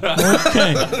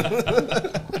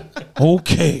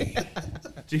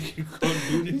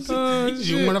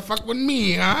 You wanna fuck with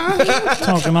me, huh?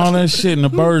 Talking all that shit and the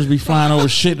birds be flying over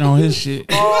shitting on his shit.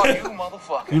 Oh, you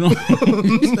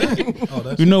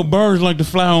motherfucker. You know birds like to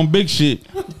fly on big shit.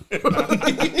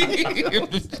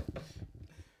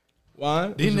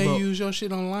 Juan? Didn't they use your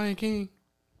shit on Lion King?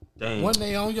 Dang. Wasn't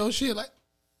they on your shit like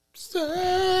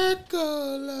circle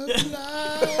of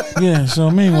life? Yeah, so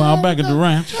meanwhile, back at the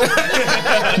ranch.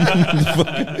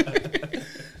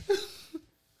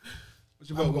 What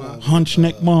you vote, Juan?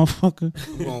 Hunchneck motherfucker.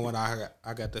 I'm going with I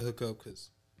got the hookup because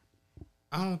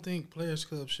I don't think Players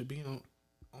Club should be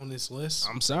on this list.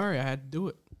 I'm sorry, I had to do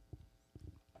it.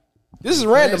 This is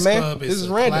random, Players man. Club This is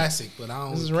a random. classic, but I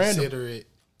don't This is random. consider it.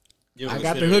 I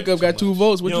got the hookup, got 2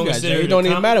 votes. What You you don't got, consider Jay? it It don't a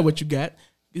even comment? matter what you got.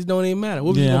 It don't even matter.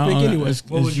 What was you gonna pick anyway?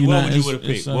 What would you would have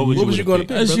picked? What What was you gonna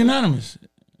pick? It's brother? unanimous.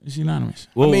 It's unanimous.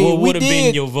 What we would have been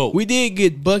did- your vote? We did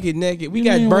get bucket naked. We You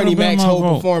got mean Bernie would've been Mac's my whole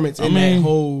vote? performance I in mean- that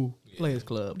whole Players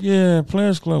Club. Yeah,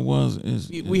 Players Club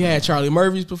We had Charlie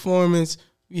Murphy's performance.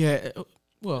 We had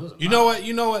well. You know what? No,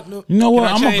 You know what? Can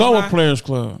I I'm gonna change go mine? with Players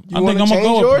Club. You I wanna think I'm gonna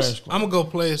change go yours? with Players Club. I'm gonna go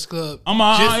Players Club.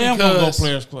 I am gonna go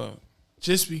Players Club.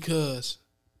 Just because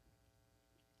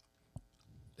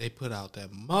they put out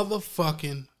that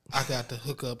motherfucking I got the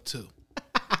hookup too.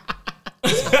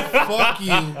 Fuck you,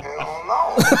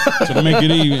 To make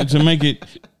it even. To make it.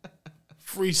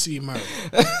 Free C Murray.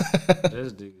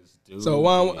 So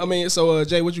Juan,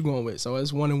 Jay, what you going with? So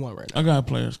it's 1-1 right now. I got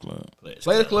Players Club.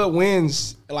 Players Club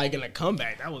wins like in a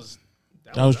comeback. That was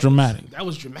Dramatic. That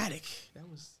was dramatic. That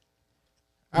was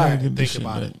All right, Think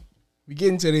about it. we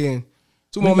getting to the end.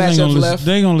 2 more Niggas ain't gonna matchups listen- left.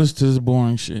 They gonna listen to this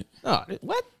boring shit. Oh,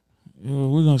 what? Yeah,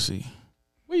 we're gonna see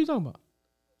What are you talking about?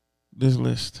 this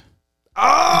list.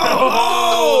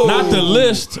 Oh, not the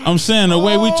list. I'm saying the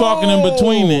way we talking in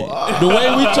between it. The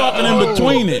way we talking in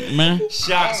between it, man.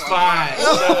 Shots fired.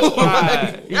 Shots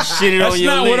fired. You shitted That's on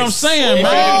your not list. what I'm saying,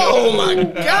 man. Oh my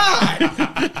God!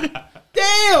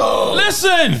 Damn!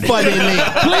 Listen,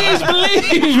 please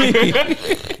believe me.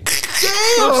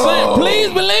 Damn! I'm saying, please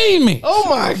believe me. Oh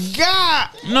my God!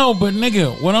 No, but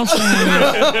nigga, what I'm saying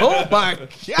is, Oh my God!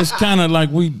 it's kind of like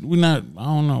we not. I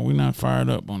don't know. We not fired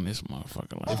up on this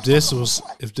motherfucker. Like, If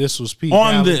this was Pete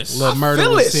On Valley, this. Lil I Murder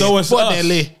feel was it. said, So it's fuck us. that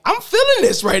lit. I'm feeling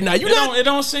this right now. it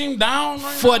don't seem down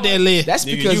right Fuck that lit. That's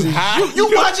Nigga, because you high. you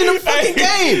watching the fucking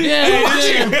game. Yeah, you yeah.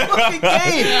 watching the fucking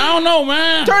game. now. I don't know,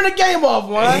 man. Turn the game off,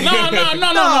 man. No.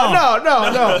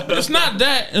 It's not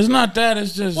that. It's not that.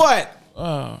 It's just What?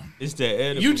 It's that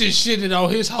edible. You just shitted on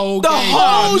his whole The game.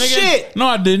 whole nigga. shit. No,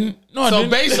 I didn't. No, I So didn't.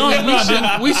 basically, no, I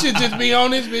didn't. we should just be on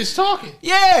this bitch talking,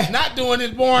 Yeah. not doing this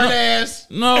boring ass.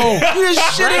 No. You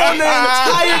just shitting on the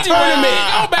entire tournament.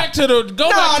 Go back to the.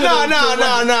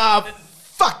 No.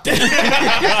 Fuck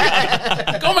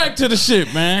that. Go back to the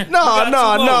shit, man. We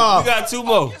got 2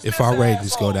 more. If our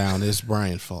ratings go down, it's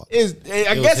Brian's fault. I was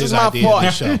guess it's his my idea fault.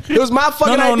 of the show. It was my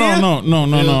fucking idea. No.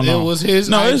 It was his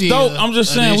No, it's idea dope. I'm just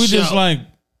of saying this we just show. like,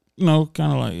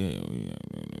 kind of like,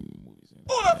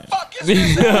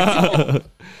 Oh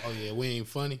yeah, we ain't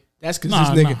funny. That's because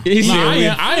Nah, this nigga. nah. He said Nah, we-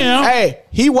 I am. Hey,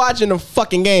 he watching the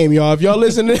fucking game, y'all. If y'all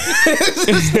listen to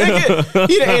this nigga,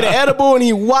 he done ate an edible and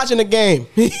he watching the game.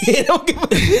 He don't give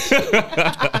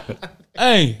a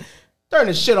Hey, turn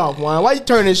this shit off, Juan. Why you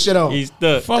turn this shit off? He's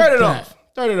stuck. fuck Turn it that. off.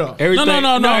 Turn it off. Everything,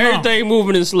 No. Everything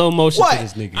moving in slow motion What? to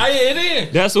this nigga. It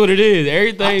is. That's what it is.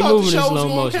 Everything Thought the moving in show was slow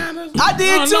going motion. kinda. I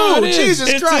did No, too. it is. Jesus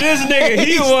It's to Christ. this nigga.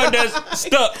 He the one that's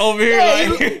stuck over here. Hey,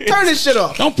 Like, turn this shit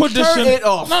off. Don't put this Turn shit. it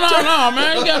off. No,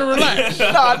 man. You gotta relax.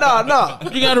 No.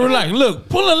 You gotta relax. Look,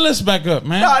 pull the list back up,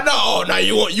 man. No.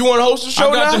 You want to host the show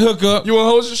I got now? the hookup. You want to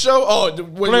host the show? Oh,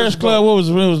 Players Club. What was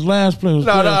it? It was last play.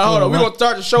 No, hold on. We're going to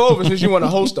start the show over since you want to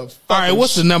host the All right,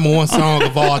 what's the number one song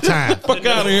of all time? Fuck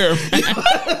out of here.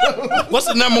 What's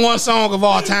the number one song of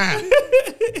all time?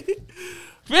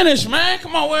 Finish, man.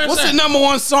 Come on, where's What's that? the number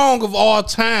one song of all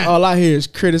time? All I hear is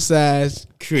criticize.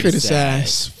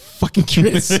 Fucking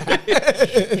criticize.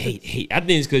 hate. I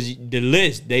think it's because the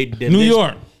list. New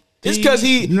York. It's because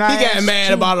he got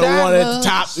mad about the one at the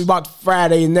top, about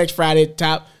Friday, next Friday at the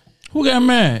top. Who got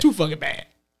mad? Too fucking bad.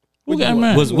 Who got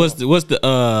mad? What's the What you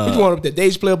want up the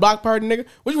Days Player Block Party, nigga?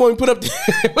 What you want me to put up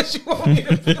there? What you want me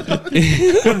to put up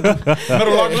there?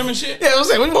 Metal Rock Lemon shit? Yeah, I'm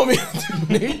saying, what you want me to do,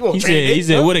 nigga? You want he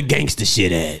said, what a gangster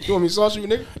shit at? You want me to sauce you,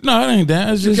 nigga? No, it ain't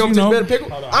that. It's just, Come you to the know, better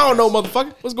pickle? I don't know,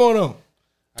 motherfucker. What's going on?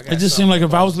 it just seemed like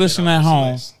if I was listening at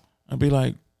home, I'd be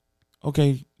like,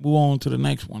 okay, move on to the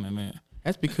next one. And then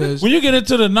That's because when you get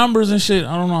into the numbers and shit,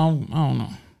 I don't know.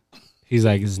 He's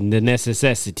like, it's the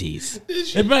necessities.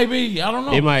 It may be. I don't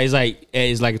know.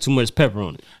 It's like too much pepper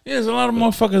on it. Yeah, there's a lot of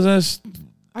motherfuckers that's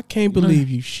I can't believe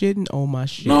you shitting on my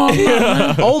shit. no, I'm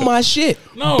not, man. On my shit.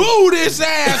 No. Boo this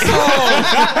asshole.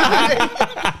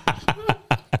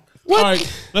 All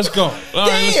right, let's go. All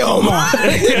right,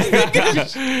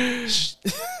 let's Damn.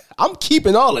 I'm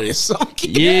keeping all of this.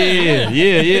 Yeah.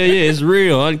 It's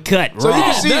real, uncut, So raw. you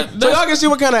can see, so y'all can see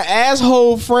what kind of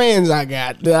asshole friends I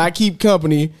got that I keep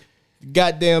company.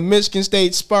 Goddamn Michigan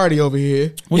State Sparty over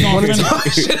here. We're gonna Wanna finish. talk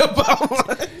shit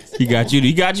about He got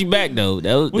you back though.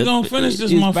 We're gonna finish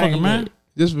this motherfucker, man.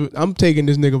 this. I'm taking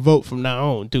this nigga vote from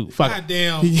now on too. Fuck. it.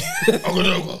 Goddamn.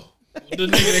 The nigga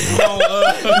that called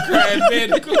Crash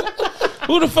Bandicoot.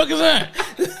 Who the fuck is that?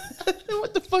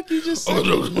 What the fuck you just said?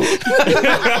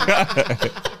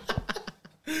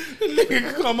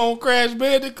 Nigga come on Crash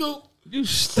Bandicoot. You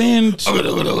Stonehenge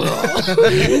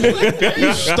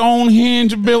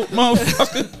built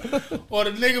motherfucker. Or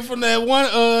the nigga from that one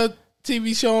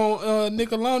TV show on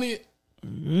Nickelodeon.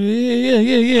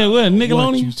 Yeah. What,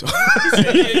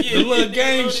 Nickelodeon? The little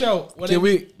game show. Can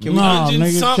we? Nah,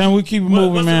 nigga. Can we keep it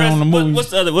moving, man, on the movie? What's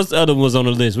the other ones on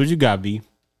the list? What you got, B?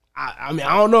 I mean,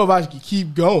 I don't know if I can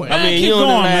keep going. I mean, keep you on the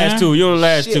going, last man. two. You on the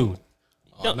last Shit. two.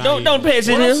 Don't pay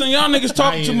attention. What I'm to saying, him. y'all niggas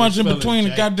talking too much in between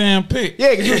the goddamn pick.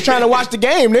 Yeah, because you was trying to watch the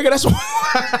game, nigga. That's why.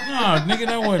 Nah, nigga,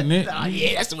 that wasn't it.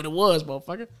 Yeah, that's what it was,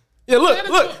 motherfucker. Yeah, look at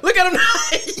him.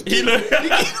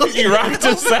 He rocked to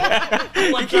the side.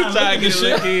 He keep trying to get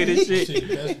shit and shit.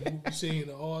 Best movie scene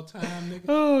of all time, nigga.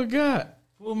 Oh God.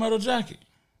 Full Metal Jacket.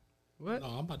 No,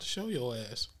 I'm about to show your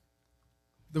ass.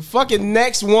 The fucking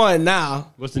next one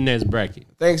now. What's the next bracket?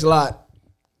 Thanks a lot.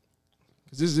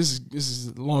 Cause this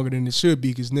is longer than it should be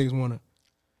because niggas wanna.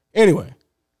 Anyway,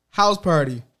 House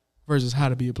Party versus How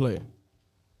to Be a Player.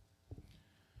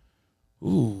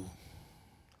 Ooh.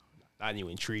 Not you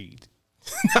intrigued.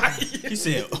 He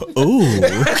said, "Ooh."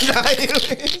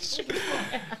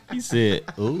 He said,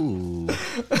 "Ooh."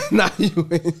 Not you.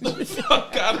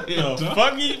 Fuck out of here.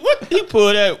 Fuck he, what he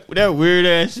pulled that weird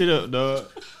ass shit up, dog.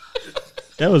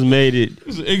 That was made it.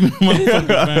 He's an ignorant motherfucker,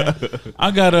 man. I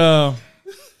got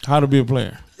How to Be a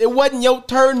Player. It wasn't your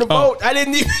turn to vote. I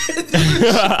didn't even.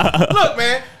 Look,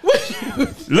 man.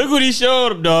 Look what he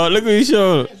showed him, dog. Look what he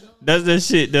showed him. That's that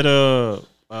shit that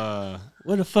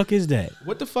what the fuck is that?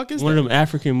 What the fuck is One that? of them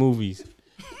African movies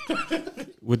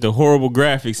with the horrible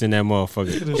graphics in that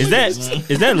motherfucker. Is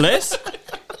that less?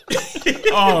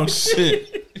 Oh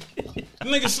shit!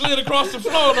 Nigga slid across the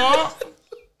floor, dog.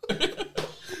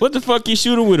 What the fuck you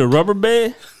shooting with a rubber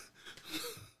band?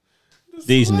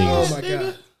 These niggas. Oh my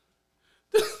God.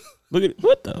 Look at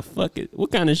what the fuck is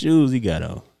what kind of shoes he got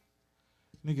on?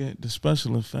 Nigga, the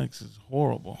special effects is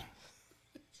horrible.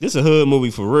 This a hood movie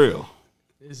for real.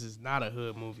 This is not a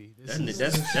hood movie.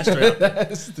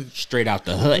 That's straight out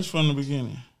the hut. Just from the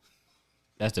beginning.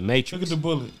 That's the Look Matrix. at the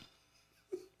bullet.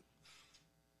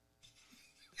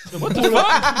 What the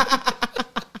fuck?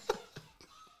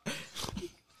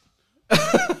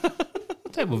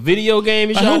 What type of video game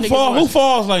is y'all Like, niggas who watching?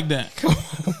 falls like that?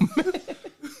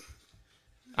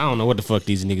 I don't know what the fuck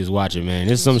these niggas watching, man.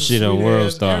 There's some shit on World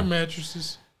Air Star.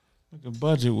 mattresses. The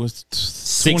budget was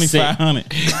Six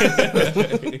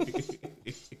 $2,500.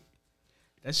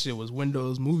 That shit was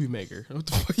Windows Movie Maker. What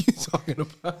the fuck you talking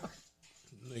about?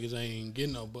 Niggas ain't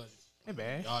getting no budget. Hey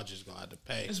man. Y'all just gonna have to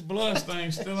pay. This blood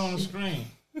stain still on the screen.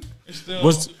 It's still.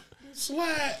 What's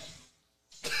Slide.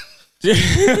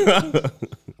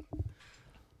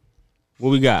 what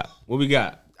we got? What we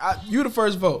got? You the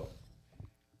first vote.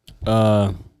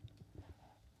 How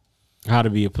to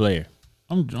Be a Player.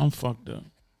 I'm fucked up.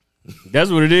 That's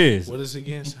what it is. What is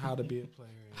against How to Be a Player?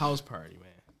 House Party, man.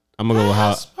 I'm gonna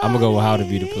go with how to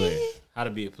be the player. How to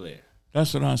be a player.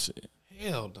 That's what I said.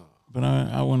 Hell no. But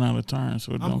I went out of turn,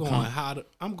 so it I'm don't going count.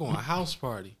 I'm going House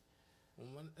Party.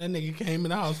 When that nigga came in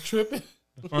the house tripping.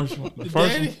 The first one.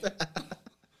 Daddy,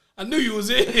 I knew you was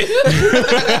in here.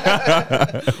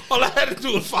 All I had to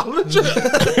do was follow the drip.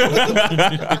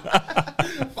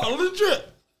 Follow the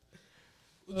drip.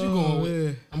 What you going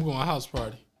with? I'm going House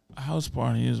Party. A House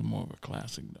Party is more of a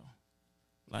classic though.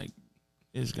 Like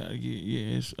it's got to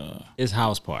get It's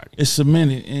House Party. it's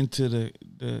cemented into the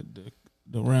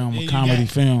realm of comedy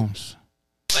films.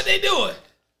 What they doing?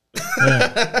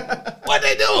 What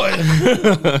they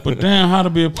doing? But damn, how to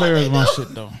be a player is my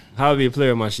shit though. How to be a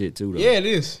player of my shit too though. Yeah, it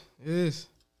is. It is.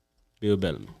 Bill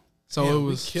Bellamy. So Yeah, it we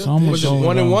was. killed So I'm Was it go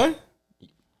with, 1-1?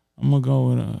 I'm gonna go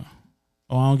with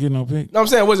oh, I don't get no pick. No, I'm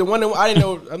saying was it 1-1? I didn't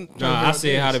know. I'm trying to Nah, figure I out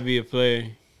said this. how to be a player.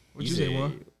 What you say, Juan?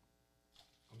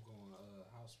 I'm going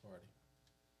house party.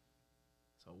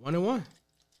 So 1-1.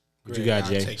 What you got, I'll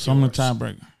Jay? take So I'm the yours.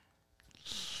 tiebreaker.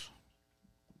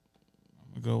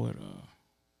 I'm gonna go with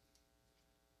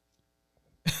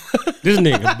This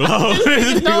nigga blow.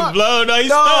 This nigga blow. No, he's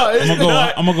No,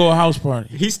 stuck. I'm gonna go a house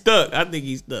party. He's stuck. I think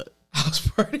he's stuck. House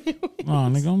party. No,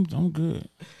 nigga, I'm good.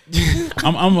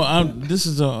 This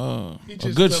is a He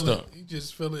just good feeling- stuff. He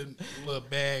just feeling a little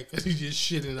bad because he just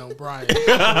shitting on Brian.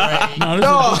 Right? No, this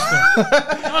is good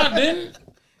stuff. No, I didn't.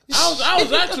 I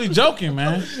was actually joking,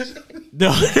 man.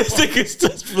 No, this nigga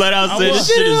just flat out said was.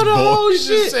 this shit is Shit on the boring. whole He just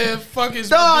shit. said, "Fuck his."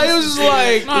 Dog, it was just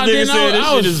like, No, I The nigga didn't. said this I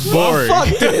shit was, is boring. fuck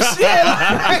this.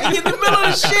 Yeah, like, in the middle of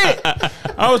the shit.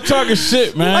 I was talking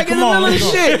shit, man. Like in Come the on, middle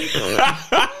of let's the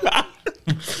go. shit.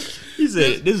 He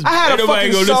said this. I had ain't a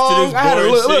nobody fucking gonna song. listen I had to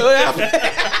a this boring look, shit.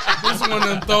 This is one of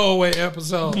them throwaway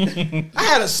episodes. I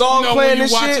had a song You know playing when you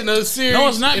this shit. watching a series? No,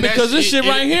 it's not and that because this shit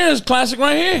right here is classic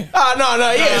right here. Oh no,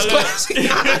 yeah, it's classic.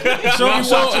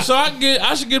 So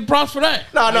I should get props for that.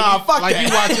 No, fuck like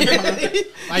that.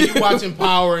 you watching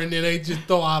Power, and then they just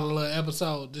throw out a little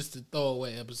episode, just a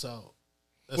throwaway episode.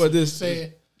 That's What what this- they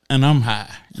said. And I'm high.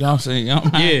 Y'all say I'm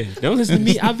high. Yeah, don't listen to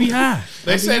me. I be high.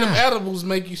 They say them edibles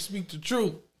make you speak the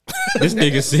truth. This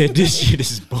nigga said this shit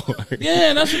is boring.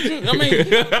 Yeah, that's what you. I mean,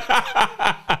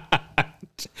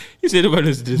 He said nobody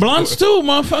listen to this. blunts too,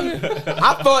 motherfucker.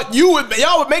 I thought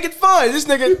y'all would make it fun. This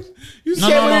nigga, you No,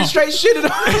 came no, in no. straight shit it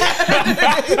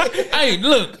on. Hey,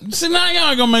 look. See, now y'all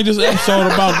ain't gonna make this episode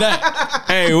about that.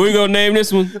 Hey, we gonna name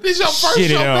this one. This your first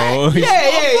Shit show it back. on.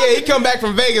 Yeah. He come back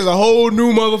from Vegas a whole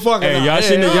new motherfucker. Hey, now. y'all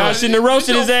shouldn't have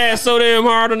roasted his ass so damn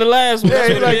hard on the last one. Yeah,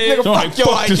 he like, nigga, Don't fuck your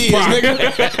fuck this ideas,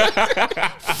 podcast.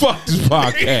 nigga. Fuck this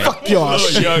podcast. Fuck y'all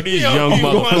shit. These young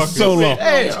motherfuckers. Solo.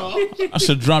 Hey, I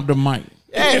should drop the mic.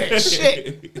 hey,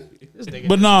 shit.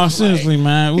 But no, seriously,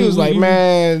 man. He was like,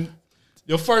 man,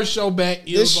 Your first show back. It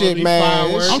This was gonna shit, be man,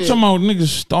 fireworks. this I'm shit. talking about niggas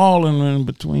stalling in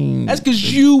between. that's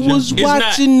because you was It's not-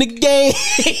 watching the game.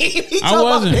 He talking about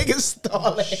wasn't. Niggas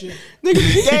stalling.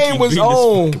 Nigga, the game was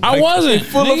on. I wasn't.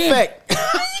 Full nigga. effect.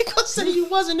 You gonna say you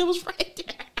wasn't? It was right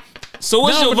there. So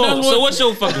what's No, your but vote? that's So what- what's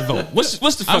your fucking vote? What's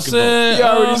the I fucking said. You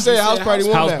already said house party vote?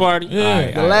 won House that. party. Yeah. All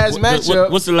right, The all right. last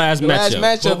matchup. What's the last The last matchup?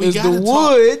 matchup we is the gotta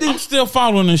talk. Wood. I'm still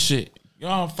following this shit.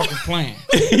 Y'all fucking playing.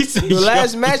 He said, The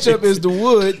last matchup is the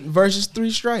Wood versus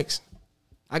Three Strikes.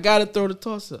 I gotta throw the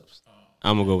toss ups.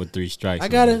 I'm gonna go with 3 strikes. I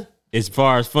gotta. As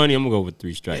far as funny, I'm gonna go with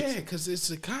 3 strikes. Yeah, because it's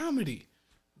a comedy.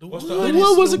 The Wood The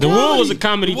Wood was a The Wood was a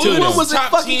comedy Wood too. Wood though. was a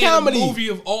top fucking 10 comedy. movie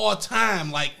of all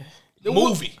time. Like The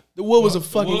movie. The Wood was a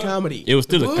fucking Wood? comedy. It was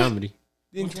still a Wood? comedy.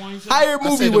 The entire I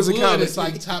movie said was The a Wood comedy. is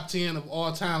like top 10 of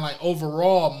all time, like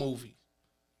overall movie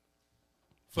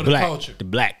for the culture. The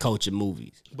black culture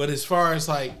movies. But as far as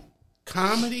like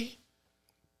comedy,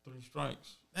 3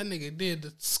 strikes. that nigga did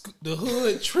the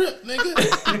hood trip, nigga.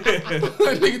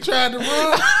 That nigga tried to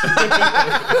run.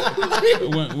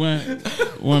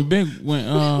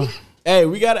 Hey,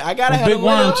 I gotta have Big a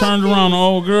Worm winner. turned around the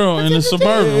old girl in the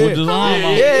Suburban with his arm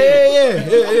out.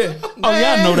 Yeah. Oh,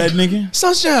 y'all know that nigga.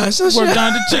 Sunshine. Worked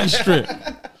down the chicken strip.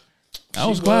 That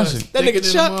was classic. That nigga Thicker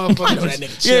than Chuck. motherfuckers. I know that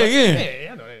nigga Chuck.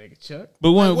 Yeah. I know that nigga Chuck.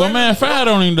 But when man fired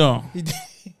on him though.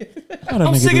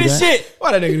 I'm sick of this shit.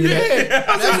 Why that nigga do that?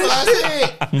 That's what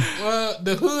I said.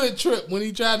 The hood trip when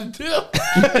he tried to tip.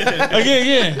 Oh,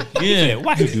 yeah. Yeah,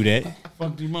 why he do that?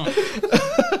 Fucked him up.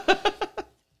 That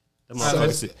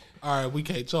motherfucker said- All right, we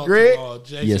can't talk Greg? to all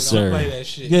Jason. Yes, Don't sir. play that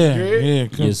shit. Yeah.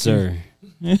 Yes, sir.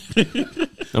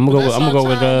 I'm gonna go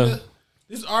with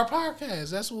This is our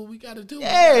podcast. That's what we got to do.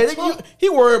 Yeah, he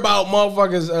worried about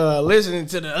motherfuckers listening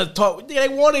to the talk. They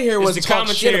want to hear what's the talk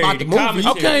shit about the movie.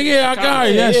 commentary. Okay, yeah, I got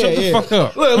it. Yeah, shut the fuck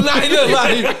up. Look,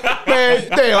 man,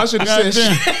 damn, I should have said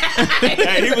Goddamn. shit.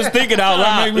 Hey, he was thinking out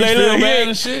loud. Make me Like, feel look, bad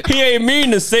and shit. he ain't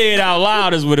mean to say it out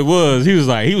loud is what it was. He was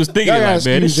thinking Y'all gotta like,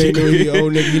 man, this excuse shit. Jay,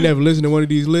 old nigga. You never listen to one of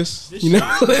these lists. You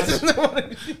never listen to one of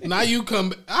these. Now you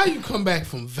come back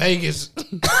from Vegas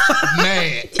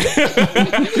mad.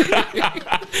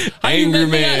 Angry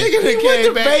man. He went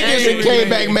to Vegas and came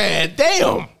back mad.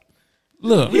 Damn.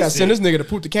 Look, We gotta send this nigga to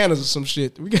Punta Canas or some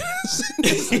shit. We gotta send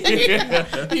this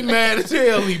nigga. He mad as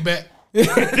hell. He back. That's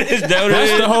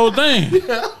that's the whole thing.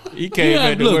 He came Yeah,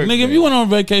 back to look, work. nigga, if man. you went on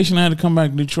vacation and had to come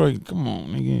back to Detroit, come on,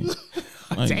 nigga.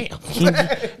 Like, Damn.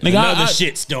 nigga, Another I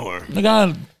shit storm. nigga,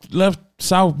 I left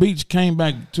South Beach came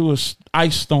back to a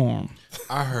ice storm.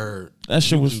 I heard That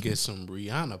shit you was can get some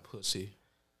Rihanna pussy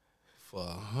for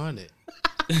 $100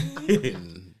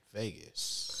 in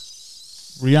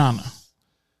Vegas. Rihanna.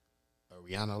 A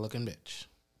Rihanna looking bitch.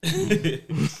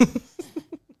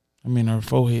 I mean, her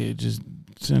forehead just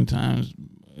 10 times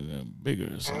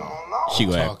bigger. So. She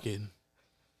go have Talking.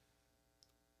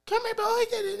 Come here, boy.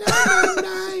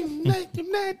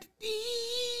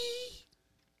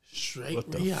 Straight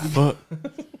Rihanna. fuck.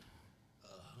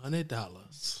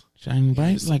 $100. Shine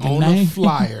bright It's like a on a diamond.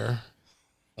 flyer.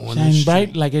 On the Shine bright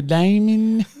street. like a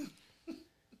diamond.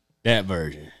 That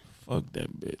version. Fuck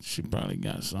that bitch. She probably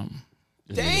got something.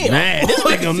 Damn. Man, this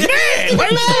nigga mad. Why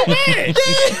you so mad?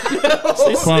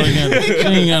 Probably got, she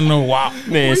ain't got no wop.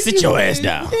 Man, sit your ass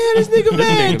down. Damn, this nigga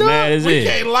mad, Nigga dog. mad as We it.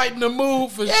 can't lighten the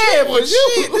mood for Yeah, shit. but With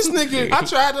shit, this nigga I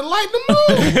tried to lighten the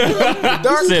mood.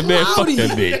 dark Said, man, fuck cloudy.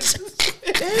 that bitch.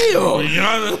 Damn.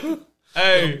 Rihanna,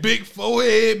 Hey, big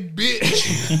forehead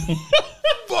bitch.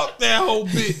 Fuck that whole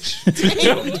bitch.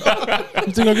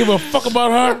 You think I give a fuck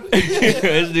about her?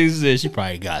 this nigga said she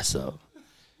probably got some.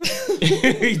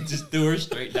 He just threw her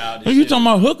straight down. You talking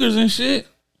about hookers and shit?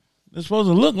 They're supposed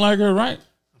to look like her, right?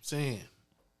 I'm saying,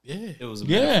 yeah. It was a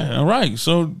Yeah, all right.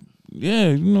 So, yeah,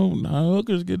 you know how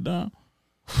hookers get down.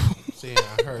 I'm saying,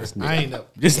 I heard. I ain't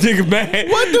up. This nigga mad.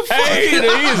 What the fuck?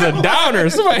 Hey, he's a downer.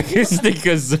 Somebody, this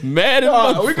nigga's mad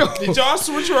at We go. Did y'all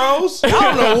switch roles? I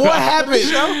don't know what happened.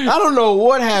 I don't know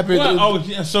what happened. Well, oh,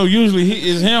 yeah, so usually he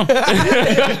is him.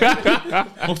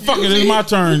 Well, fuck it, it's my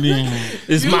turn then.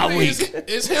 It's my Usually week.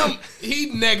 It's him.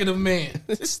 He negative man.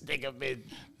 This nigga been.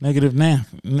 Negative now.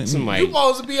 You Somebody.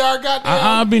 supposed to be our goddamn.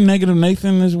 I'll be negative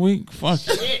Nathan this week. Fuck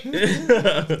it. You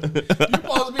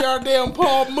supposed to be our damn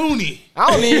Paul Mooney.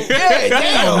 I don't even. Yeah,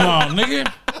 damn. No,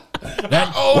 nigga.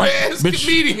 That Old white ass bitch.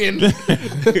 comedian.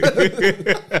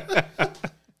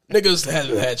 Niggas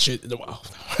haven't had shit in a while.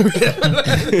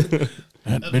 That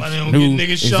why they bitch don't knew get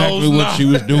nigga exactly shows what now. she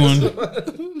was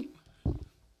doing.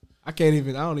 I can't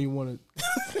even. I don't even want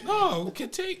to. No, we can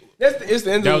take. It's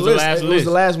the end That of was the the list. last It was list.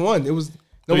 the last one. It was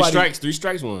nobody. Three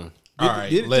strikes one. All right,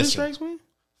 Did listen. strikes win?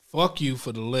 Fuck you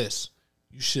for the list.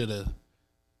 You should have.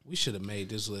 We should have made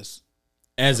this list.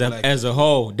 As a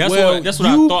whole. That's Well, what I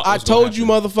thought. I was gonna told you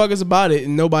happen. motherfuckers about it,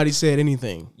 and nobody said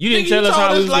anything. You didn't Nigga, tell you us how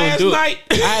told we was gonna last do it. night.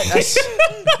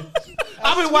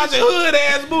 I've been watching hood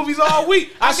ass movies all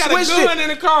week. I got a switched gun it. in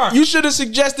the car. You should have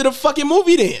suggested a fucking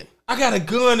movie then. I got a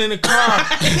gun in the car.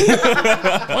 Wait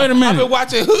a I've been minute.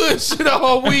 watching hood shit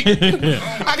all week.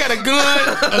 I got a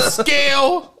gun, a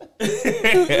scale,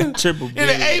 Triple and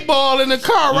an 8-ball in the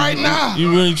car right now.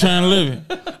 You really trying to live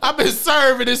it? I've been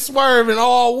serving and swerving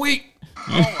all week.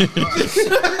 Just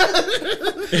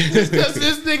because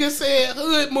this nigga said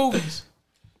hood movies.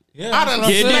 Yeah, I done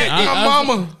that's what I'm smacked saying. my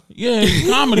mama. Yeah, it's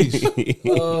comedies.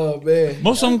 Oh man,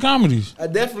 Most of them comedies. I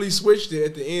definitely switched it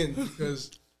at the end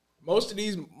because most of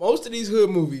these hood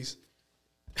movies,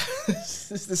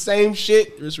 it's the same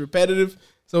shit. It's repetitive,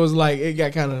 so it's like it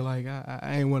got kind of like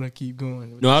I ain't want to keep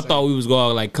going. No, I thought we was going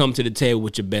to like come to the table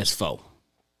with your best foe.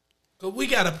 Cause we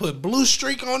gotta put blue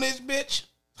streak on this bitch.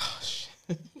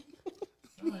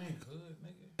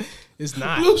 it's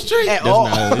not Blue streak. at That's all.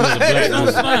 not. This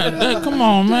is a black movie. Come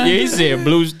on, man. Yeah, he said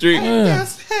Blue Street. Yeah.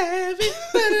 Just have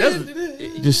it.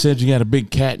 You just said you got a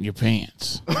big cat in your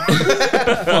pants.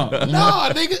 Fuck, man. No,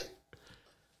 nigga.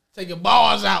 Take your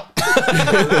balls out.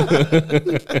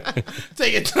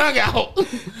 Take your tongue out.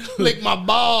 Lick my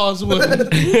balls with it.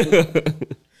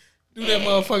 Do that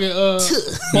motherfucking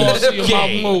balls to your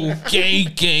mouth move. Gay.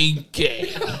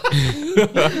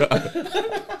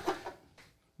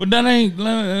 But that ain't.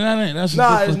 That's a Nah,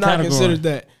 different it's not category. considered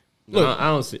that. No, I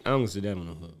don't see that on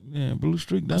the hook. Yeah, Blue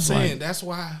Streak. That's Saying like. that's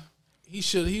why he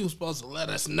was supposed to let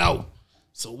us know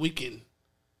so we can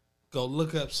go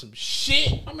look up some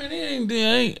shit. I mean, it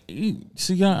ain't.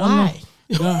 See, y'all. Why?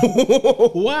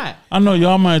 Why? I know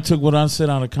y'all might have took what I said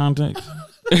out of context.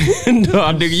 No,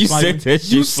 nigga, you said that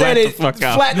shit. You said it flat the fuck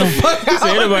out. flat the fuck out.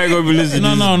 Said anybody gonna be listening to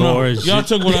this No. boring Y'all shit.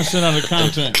 took what I said out of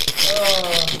context.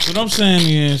 What I'm saying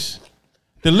is,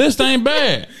 the list ain't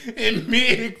bad. In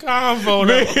mid convo,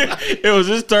 though. It was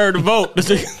his turn to vote.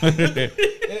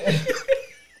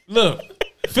 Look,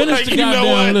 finish the You know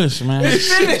goddamn what? list, man.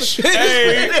 Finish.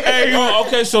 Oh,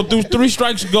 okay, so through 3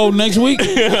 strikes go next week.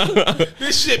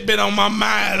 This shit been on my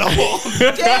mind all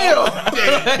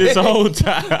Damn. This whole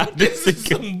time. This is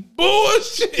some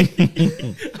bullshit.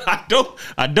 I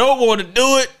don't want to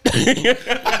do it.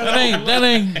 That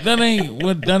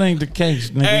ain't the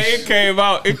case, niggas. Hey,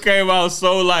 it came out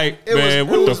so like, It man,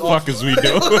 was what the fuck is we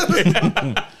doing?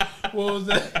 What was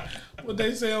that? What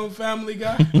they say on Family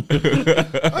Guy?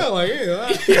 I'm like,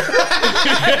 yeah.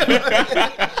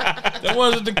 That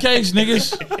wasn't the case,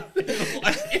 niggas.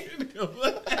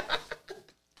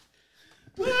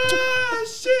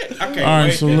 Shit. I can't All right,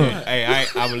 wait. so look. Hey,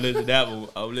 I'm gonna listen to that one. I'm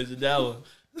gonna listen to that one.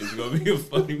 It's gonna be a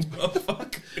funny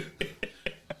motherfucker.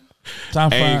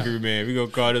 Top 5. Angry man. We gonna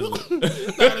call this one. Now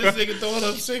this nigga throwing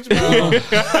up 6, bro. He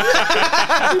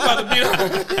about to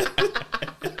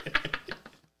be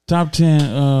Top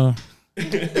 10.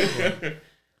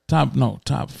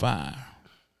 Top 5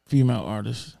 female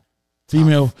artists,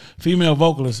 female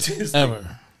vocalists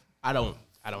ever. I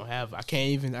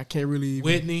can't really.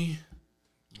 Whitney.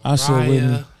 I said Mariah,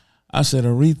 Whitney. I said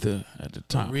Aretha at the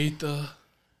top. Aretha.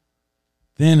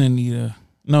 Then Anita.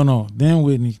 No. Then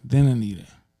Whitney. Then Anita.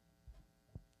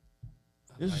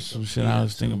 This is some shit I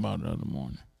was thinking about the other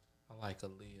morning. I like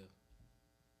Aaliyah.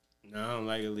 No, I don't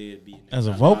like Aaliyah beating As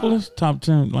a vocalist, top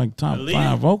 10, like top Aaliyah?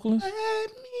 5 vocalists.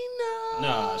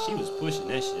 Nah, she was pushing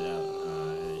that shit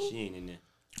out. She ain't in there.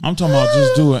 I'm talking about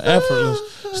just doing effortless.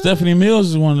 Stephanie Mills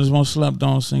is one of the most slept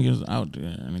on singers out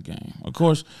there in the game. Of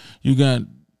course, you got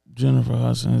Jennifer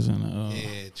Hudson's and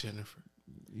Yeah, Jennifer.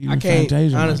 I can't.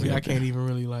 Fantasia Honestly, might I be up can't there. even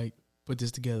really like put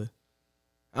this together.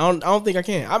 I don't think I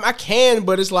can. I can,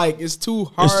 but it's like it's too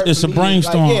hard. It's for a me.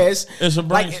 brainstorm. Like, yeah, it's a like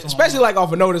brainstorm. especially like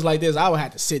off a notice like this, I would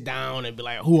have to sit down and be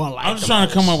like, who I like. I'm just trying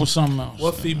to come up with something else.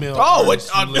 What female? Oh,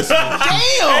 artist you listen to?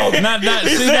 Damn! Not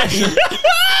see that shit.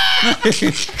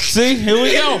 See, here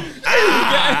we go.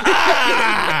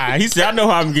 He said, I know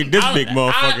how I'm gonna get this big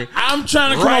motherfucker. I'm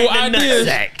trying to come Right up with in the ideas,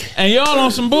 nutsack. and y'all on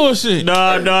some bullshit.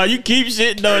 Nah, you keep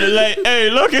shitting on it like, hey,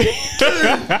 look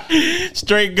at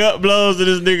straight gut blows to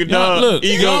this nigga, Y'all, dog. look,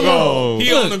 Ego y'all go.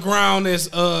 He on the ground as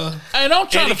Hey, don't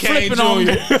try Eddie to flip Kane it on me.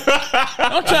 Jr.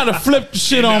 Don't try to flip the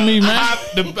shit on me, man.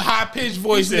 the high pitched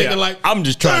voice nigga like I'm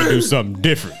just trying to do something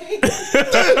different.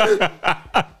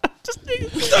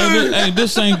 Hey,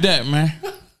 this ain't that, man.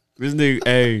 This nigga,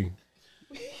 hey,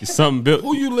 it's something built.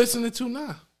 who you listening to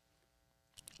now?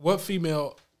 What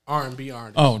female R&B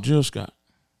artist? Oh, Jill Scott.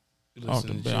 You listening off the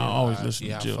to bat, Jill? I always listen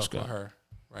to I Jill fuck Scott. with her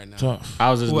right now. Tough. I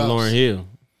was listening Who to else? Lauryn Hill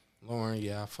Lauren,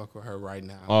 yeah, I fuck with her right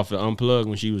now. off the Unplugged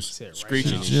when she was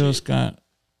screeching and Jill shit. Scott.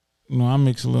 You know, I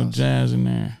mix a little jazz in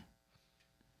there.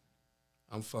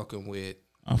 I'm fucking with.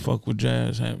 I fuck with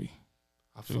jazz heavy.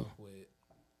 I fuck with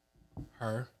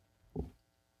her.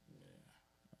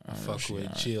 I fuck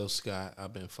with Jill Scott.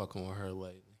 I've been fucking with her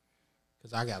lately.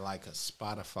 Cause I got like a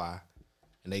Spotify,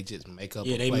 and they just make up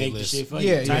Yeah, a they playlist. make the shit for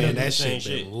Yeah, you. Tidal Man, do the that same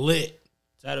shit been lit.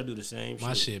 Tidal do the same My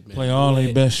shit. shit been Play all their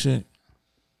lit. best shit.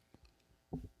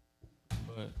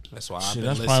 That's why I've Shit, been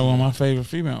that's listening. probably one of my favorite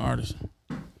female artists.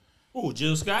 Ooh,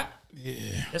 Jill Scott? Yeah.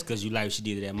 That's because you like what she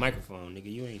did to that microphone,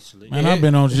 nigga. You ain't slick. Man, I've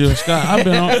been on Jill Scott. I've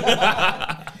been on.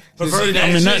 I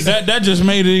mean, that just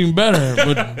made it even better.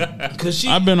 But Cause she,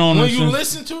 I've been on when her you since-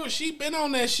 listen to it, she been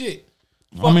on that shit.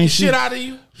 Fuck I mean, the she- shit out of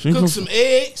you. she Cook from- some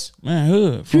eggs. man,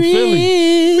 hood from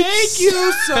Philly. Make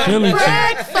you some Philly.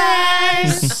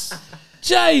 breakfast.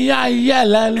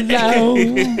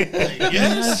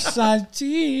 Yes,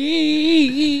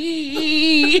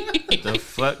 The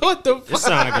fuck? What the This fuck?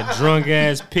 sound like a drunk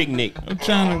ass picnic. I'm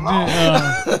trying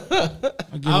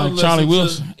to get I'll like Charlie listen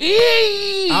Wilson.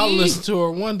 I listened to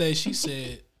her one day. She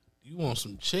said, "You want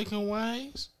some chicken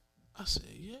wings?" I said,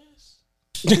 "Yes."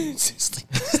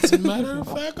 As a matter of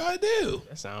fact, I do.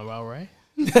 That sound about right.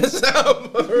 That sound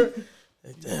about right.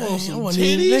 You want some I wasn't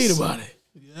even thinking titties? about it.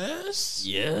 Yes.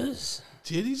 Yes.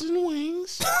 Titties and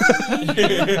wings.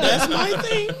 That's my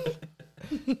thing.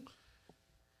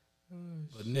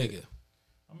 But nigga,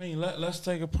 I mean, let's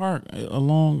take a park, a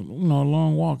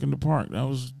long walk in the park. That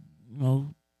was,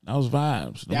 that was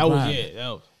vibes. That was it. That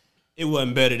was. It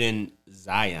wasn't better than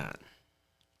Zion.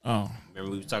 Oh,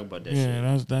 Remember we was talking about that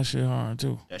yeah, shit. that shit hard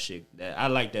too. That shit. I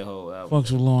like that whole album.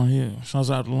 Fucks with Lauryn Hill. Shouts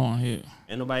out to Lauryn Hill.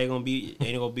 Ain't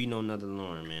gonna be no another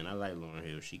Lauren, man. I like Lauryn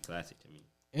Hill. She classic to me.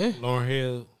 Yeah. Lauryn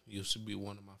Hill used to be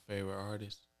one of my favorite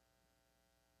artists,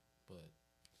 but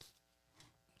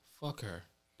fuck her.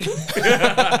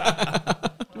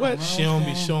 What? She don't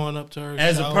be showing up to her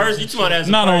As a shows person, you and talking about as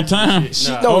a Not on person, time. shit.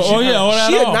 She, Nah. no, she, that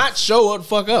she did off. not show up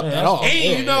fuck up at all. And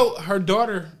Yeah. you know, her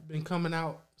daughter been coming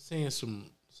out saying some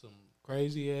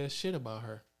crazy ass shit about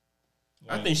her.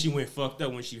 I think she went fucked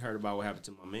up when she heard about what happened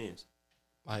to my man's.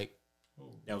 Like,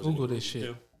 That was Google a new this movie,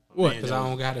 shit. too. What? Man, 'Cause that I was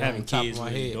don't got it on having the top of kids my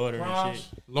with his head. daughter and Ross.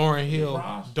 shit. Lauryn Hill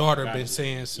Ross. daughter Gotcha. been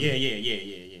saying some. Yeah.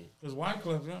 Because Wyclef,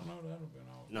 y'all know that would have been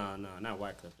all. No, not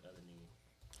Wyclef, the other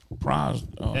nigga. Prize.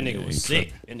 Oh, That nigga yeah, was he sick.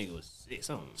 tripping. That nigga was sick.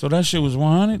 Something. So that shit was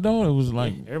 100 though. It was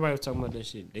like Everybody was talking about that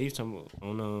shit. They was talking about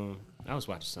on I was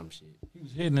watching some shit. he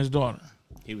was hitting his daughter.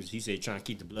 He said trying to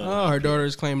keep the blood. Oh, her daughter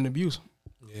is claiming abuse.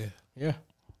 Yeah. Yeah.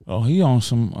 Oh, he on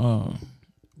some.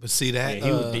 But see that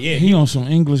He on some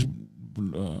English,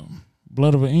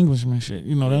 blood of an Englishman shit.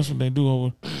 You know that's what they do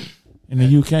over in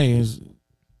the UK. Is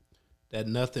that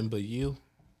Nothing But You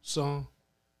song?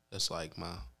 That's like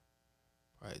my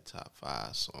probably top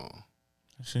 5 song.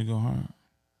 that shit go hard.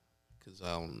 Cause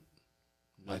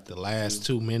like the last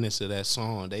 2 minutes of that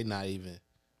song, they not even.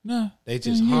 Nah, They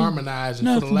just harmonizing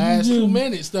for the Nothing last to 2 do.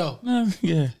 minutes though. nah,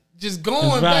 yeah. Just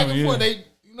going back and vibing, forth. yeah. They,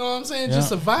 you know what I'm saying? Yeah.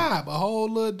 Just a vibe, a whole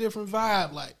little different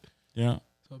vibe. Like Yeah.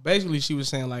 So basically, she was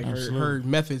saying like her Absolutely.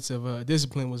 methods of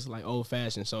discipline was like old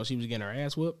fashioned. So she was getting her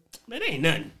ass whooped. Man, ain't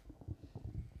nothing.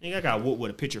 Nigga, I got whooped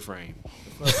with a picture frame.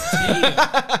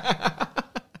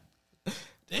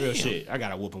 Real shit. I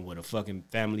got a whooping with a fucking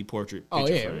family portrait picture Oh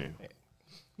yeah, frame.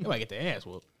 you might get the ass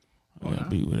whooped. I got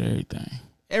beat with everything.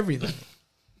 Everything.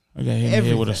 I got hit in the head with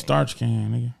a Everything. starch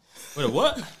can, nigga. With a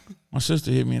what? My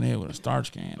sister hit me in the head with a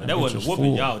starch can. That bitch wasn't was whooping.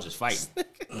 full. Y'all was just fighting.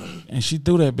 And she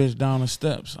threw that bitch down the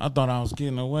steps. I thought I was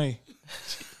getting away.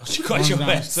 She caught your Down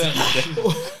the ass.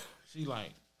 steps. She like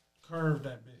curved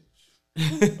that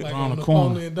bitch like around on the corner.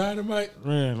 Napoleon Dynamite.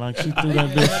 Yeah, like she threw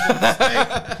that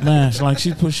bitch. Man, it's like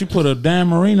she put a Dan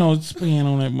Marino spin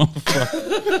on that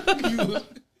motherfucker.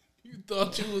 You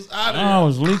thought you was out of I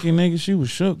was leaking, nigga. She was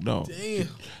shook though. there.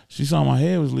 Damn. She saw my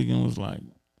head was leaking. Was like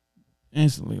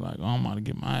instantly like, oh, I'm about to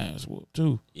get my ass whooped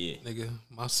too. Yeah. Nigga,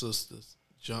 my sisters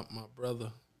jumped my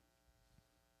brother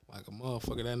like a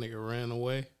motherfucker. That nigga ran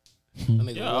away. That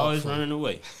nigga Y'all always walked running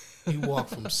away. he walked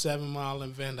from 7 Mile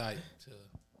in Van Dyke to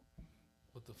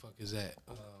what the fuck is that?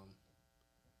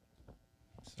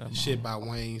 Shit by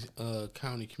Wayne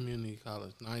County Community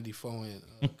College, 94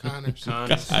 and Connors.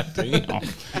 God damn.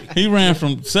 He ran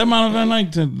from 7 Mile of Van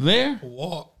Dyke to there.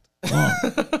 Walked.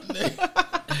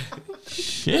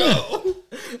 Shit.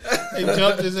 They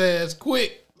jumped his ass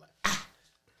quick.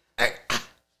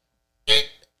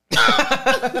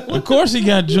 Of course he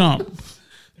got jumped.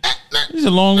 He's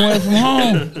a long way from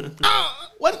home.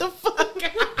 What the fuck?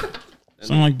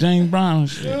 Sound like James Brown and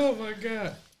shit. Oh my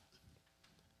god.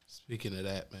 Speaking of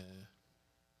that, man,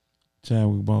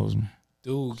 Chadwick Boseman.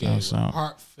 dude gave a South.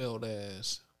 heartfelt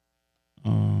ass.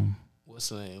 What's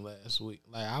the name last week?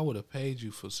 Like I would have paid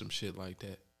you for some shit like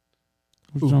that.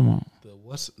 What you talking about?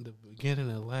 The beginning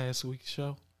of last week's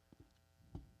show?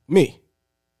 Me.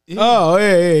 Yeah. Oh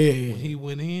yeah. When he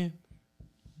went in,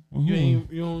 Who? you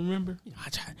don't remember?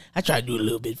 I tried to do a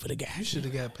little bit for the You guys. should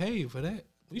have got paid for that.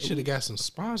 We should have got some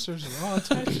sponsors and all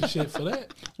types of shit for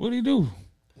that. What'd he do?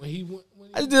 When he went,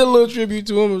 I just did a little tribute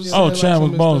to him. It was just Oh, like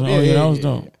Chadwick some Boseman. stuff. Oh, yeah, that was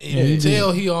dope. you could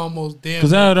tell he almost damn.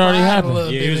 'Cause that had already cried a happened.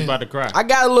 little Yeah, bit he was in- about to cry. I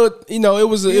got a little, it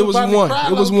was You one. about to cry,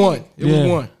 It was low-key. one. It was Yeah.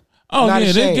 one. Oh, Not yeah,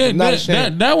 ashamed. they get Not that,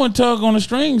 ashamed. that one tug on the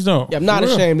strings though. Yeah, I'm not For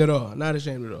real. ashamed at all. Not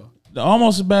ashamed at all.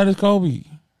 Almost as bad as Kobe.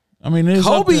 I mean, it's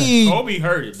up there. Kobe Kobe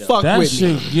heard it though. fuck That with me.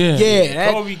 shit, yeah. Yeah,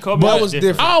 that, Kobe that was was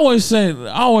different. different. I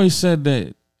always said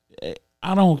that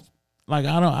I don't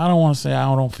want to say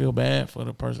I don't feel bad for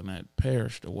the person that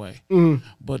perished away,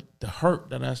 but the hurt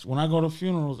that when I go to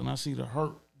funerals and I see the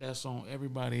hurt that's on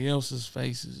everybody else's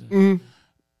faces, and,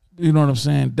 you know what I'm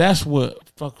saying? That's what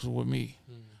fucks with me.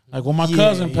 Like when my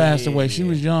cousin passed away, she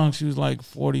was young. She was like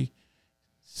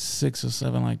 46 or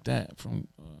 7, like that, from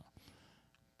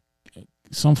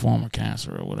some form of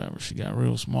cancer or whatever. She got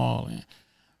real small, and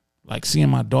like seeing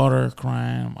my daughter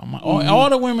crying, all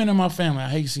the women in my family, I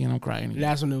hate seeing them cry anyway.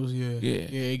 That's when it was Yeah.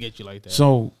 it get you like that.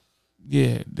 So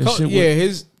yeah, this shit.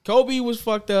 his Kobe was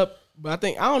fucked up, but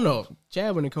I don't know.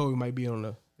 Chadwick and Kobe might be on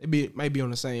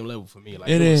the same level for me. Like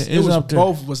It is. It It's was up there.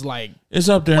 both was like It's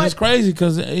up there. And it's What? crazy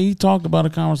because he talked about a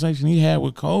conversation he had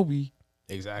with Kobe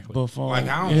exactly. before. Like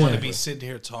I don't Yeah. want to be sitting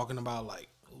here talking about like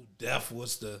who death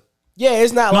was the Yeah,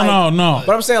 it's not like No.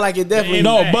 But I'm saying like it definitely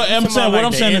No, Impact. but I'm Talking saying about, what like,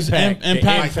 I'm the saying is impact, the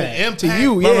impact. like the impact to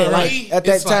you, for yeah. me, Like at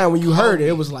that it's time like when you heard it, Kobe.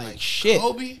 it was like shit.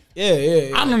 Kobe.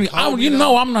 Yeah. I don't. Kobe, You though.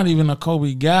 know, I'm not even a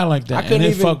Kobe guy like that, couldn't and it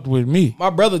even- fucked with me. My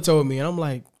brother told me, and I'm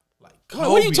like,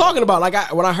 what are you talking about?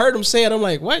 Like when I heard him say it, I'm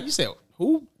like, what? You said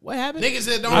who? What happened? Niggas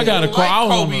that don't I got a even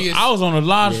call. like I was on a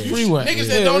large freeway, Niggas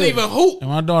that don't even hoop. and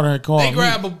my daughter had called They me.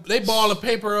 grab they ball of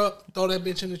paper up, throw that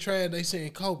bitch in the trash. They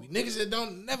saying Kobe. Niggas that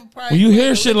don't never probably. When you play hear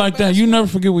no shit like that, you never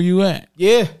forget where you at.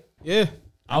 Yeah.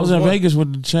 I was in one. Vegas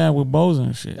with the Chadwick Boseman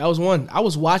and shit. That was one. I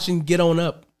was watching Get On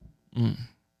Up.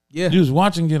 Yeah. You was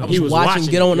watching Get On. He was watching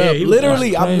Get On Yeah, Up. he was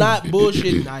Literally, watching. I'm not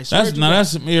bullshitting. I swear That's to now God. that's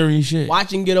some eerie shit.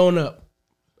 Watching Get On Up.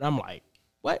 And I'm like,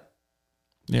 what?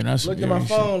 Yeah, that's some Looked at my eerie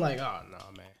phone like, oh no,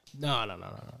 man. No.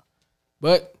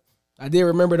 But I did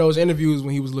remember those interviews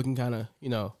when he was looking kind of,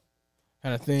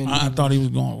 kind of thin. I thought he was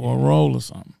going for a role or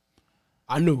something.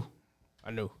 I knew.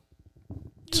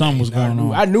 Something was going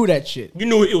on. I knew that shit. You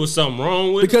knew it was something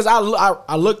wrong with it? Because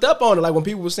I looked up on it. Like when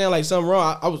people were saying like something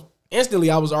wrong, I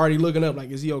was already looking up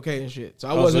like, is he okay and shit. So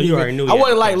I wasn't. So you already knew. I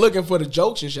wasn't like looking for the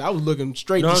jokes and shit. I was looking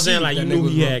straight. You know to what I'm see saying? Like you knew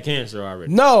he had cancer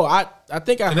already. No, I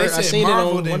think I heard. I seen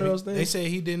Marvel it on one of those things. They said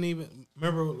he didn't even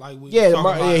remember. Like we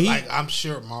I'm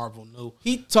sure Marvel knew.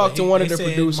 He talked to one of the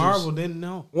producers. Marvel didn't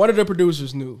know. One of the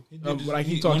producers knew. Like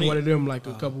he talked to one of them like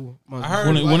a couple months. I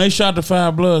heard when they shot the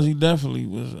Five Bloods, he definitely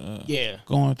was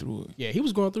going through it. Yeah, he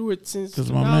was going through it since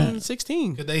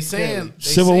 2016. Because they saying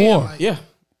Civil War. Like,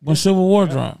 when Civil War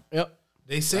dropped. Yep.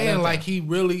 They saying like he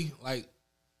really like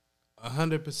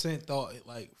 100% thought it,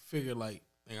 like figured like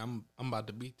I'm about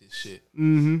to beat this shit.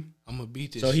 Mm-hmm. I'm gonna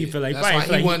beat this. So he shit. feel like that's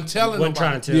why he wasn't telling nobody.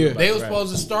 Trying to tell They were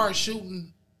supposed to start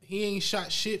shooting. He ain't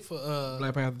shot shit for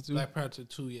Black Panther 2. Black Panther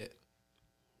 2 yet.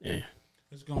 Yeah,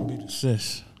 it's gonna be the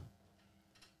sis.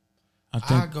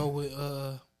 I go with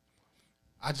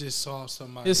I just saw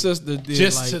somebody. His sister did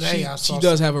just like, today. I saw she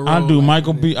does have a role. I do like,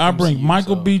 Michael B. I bring MCU,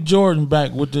 Michael B. Jordan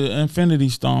back with the Infinity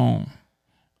Stone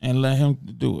and let him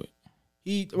do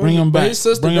it. Bring him back. His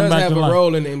sister Bring him does back have to a life.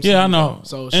 role in the MCU. Yeah, I know.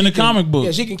 So in the comic book.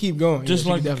 Yeah, she can keep going. Just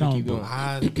yeah, like the comic keep book. going.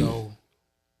 I'd go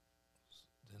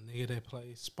the nigga that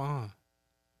plays Spawn.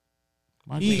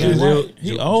 Michael He J. is- White.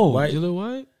 He old. Jaleel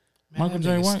White? Man, Michael that J.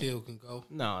 nigga White. still can go.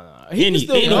 No. He can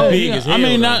still ain't go. big as hell. I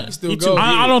mean, though. not. He still He go. too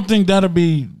I big. don't think that'll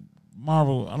be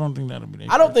Marvel. I don't think that'll be.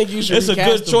 I don't think you should. It's a recast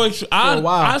good him choice. for a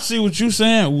while. I see what you're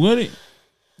saying with it.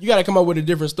 You got to come up with a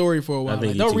different story for a while. think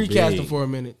Like, he don't too recast big. him for a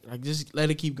minute. Like just let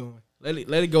it keep going. Let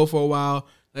it go for a while.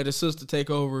 Let his sister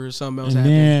take over or something else And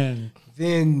happen.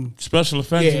 then Then special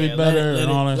effects will be better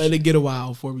and all that let shit. it get a while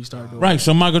before we start doing Right, it.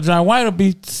 so Michael J. White will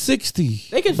be 60.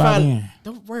 They can by find. then.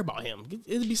 Don't worry about him.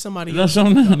 It'll be somebody That's else.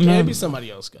 something- Yeah, no. it'll be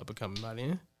somebody else up and coming by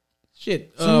then.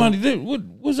 Shit. Somebody did. What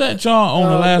was that, y'all?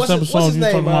 On the last what's his episode, you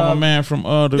name? talking about my man from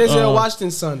the Denzel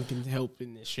Washington's son can help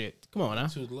in this shit. Come on now.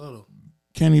 Too little.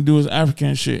 Can he do his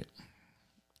African shit?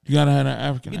 You gotta have that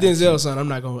African. He accent. Denzel's son. I'm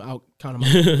not gonna count him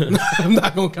out. I'm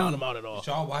not gonna count him out at all. Did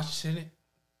y'all watch shit?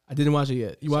 I didn't watch it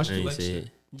yet. You watched I ain't it? see it.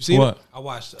 You seen What? it? I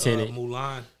watched Tenet.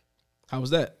 Mulan. How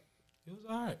was that? It was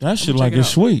alright. That shit I'ma like check it it's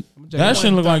out. sweet. I'ma check it That out.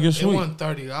 shit look like it's It sweet. wasn't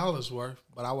 $30 worth,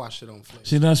 but I watched it on Flix.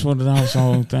 See, that's what that's the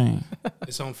whole thing.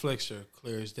 It's on Flixer,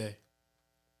 clear as day.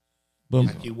 But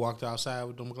Like you walked outside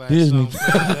with them glasses Disney. on,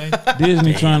 clear as day.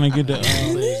 Disney trying to get the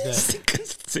Clear as day.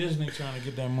 Disney trying to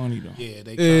get that money though. Yeah,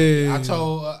 they. Yeah.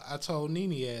 I told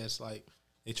Nene ass like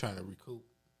they trying to recoup.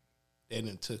 They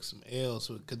done took some L's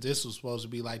because this was supposed to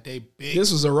be like they big.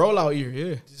 This was a rollout year.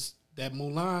 Yeah. That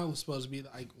Mulan was supposed to be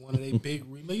like one of their big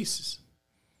releases.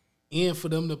 And for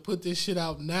them to put this shit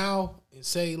out now and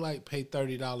say like pay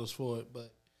 $30 for it,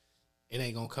 but it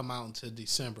ain't gonna come out until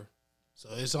December. So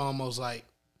it's almost like,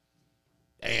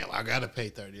 damn, I gotta pay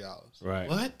 $30. Right.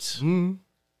 What? Mm.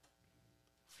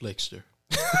 Flixter.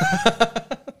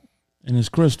 And it's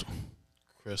Crystal.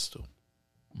 Crystal.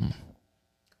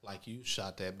 Like you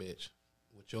shot that bitch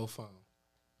with your phone.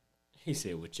 He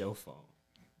said with your phone.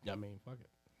 I mean, fuck it.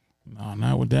 No,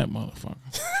 not with that motherfucker.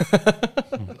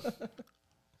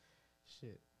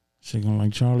 Shit. She gonna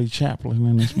like Charlie Chaplin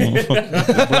in this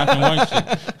motherfucker. Black and white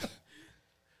shit.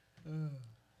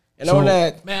 And So- on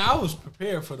that, Man, I was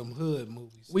prepared for them hood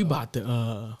movies. we though. about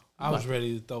to I was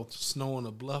ready to throw Snow on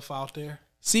the Bluff out there.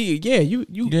 see. Yeah, you.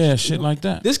 Yeah, shit like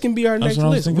that. This can be our That's next what I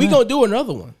was list. thinking We of. gonna do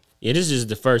another one. Yeah, this is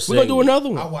the first. We gonna do segment. another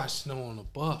I one. watched Snow on the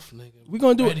Buff, nigga. We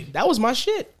gonna do Ready. it. That was my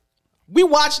shit. We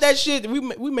watched that shit. We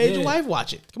made your Yeah. wife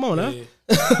watch it. Come on now. Yeah.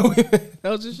 That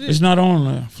was the shit. It's not on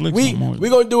Netflix We no more. we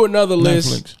gonna do another list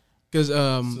Netflix. because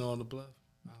Snow on the Bluff.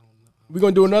 I don't know. we're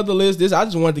gonna do another list. This I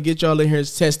just wanted to get y'all in here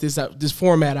and test this out, this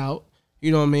format out.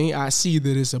 You know what I mean? I see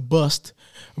that it's a bust,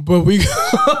 but we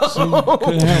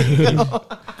Couldn't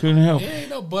help. Couldn't help. It ain't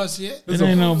no bus yet. It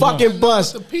ain't no fucking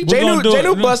bust. The people- We're gonna do it.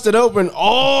 J-Nu busted open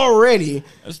already.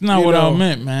 That's not You what I know.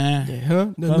 meant, man. Huh?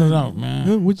 Cut it out,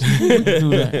 man. What you Do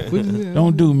that.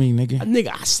 Don't do me, nigga.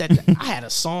 nigga, I said that. I had a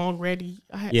song ready.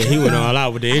 I had, Yeah, he went all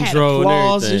out with the I had intro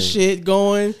applause and and everything. shit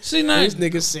going. See, now This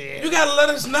nigga said, You gotta let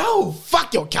us know.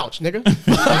 fuck your couch, nigga.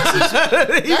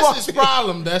 That's his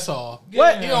problem. That's all.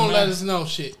 What? He don't let us know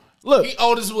shit. Look, He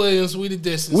Otis Williams. We the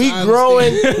distance. we I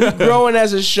growing, understand. we growing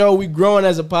as a show. We growing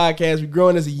as a podcast. We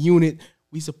growing as a unit.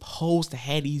 We supposed to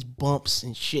have these bumps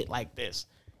and shit like this.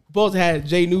 supposed to have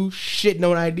Jay New shitting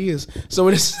on ideas, so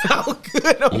it sound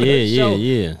good on the show.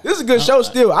 Yeah. This is a good show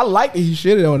still. I like that he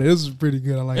shitted on it. This is pretty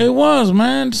good. I like it. It was,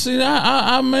 man. See,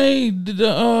 I made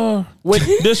the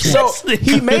this So one.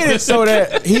 he made it so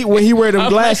that when he wear them I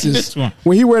like glasses, this one.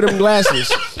 when he wear them glasses,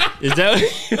 Is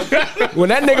that when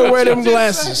that nigga wear them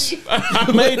glasses,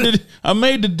 I made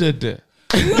the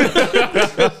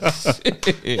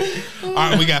All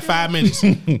right, we got 5 minutes.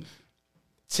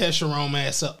 Test Sharon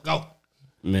ass up. Go.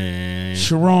 man?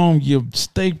 Sharon, you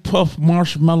steak puff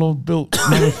marshmallow built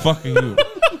motherfucker, you.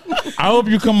 I hope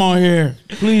you come on here.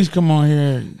 Please come on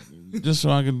here, just so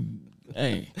I can.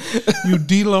 Hey, You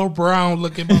D-Lo Brown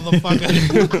looking motherfucker.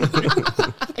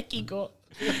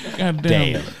 goddamn.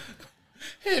 Damn.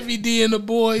 Heavy D and the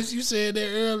boys. You said that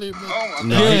earlier, bro.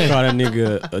 No, he called that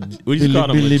nigga. We just called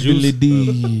him a Billy juice.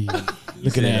 D.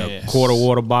 Look at a that. quarter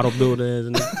water bottle builder. As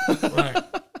a nigga. Right.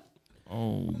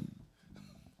 Oh,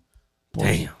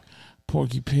 Damn.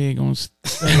 Porky Pig on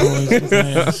steroids.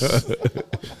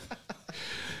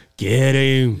 Get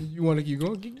him. you want to keep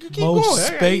going? Keep Most going.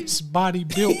 States body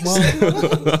built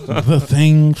motherfucker. The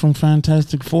Thing from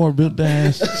Fantastic Four built the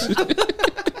ass.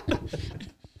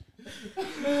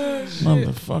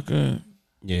 Motherfucker.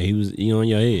 Yeah, he on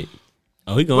your head.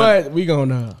 Oh, he going. But we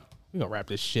gonna wrap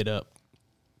this shit up.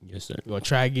 Yes, sir. We're gonna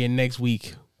try again next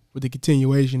week with the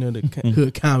continuation of the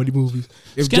hood comedy movies.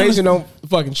 If Scandalous- Jason don't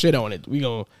fucking shit on it, we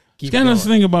gonna keep it Scandalous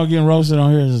going. thing about getting roasted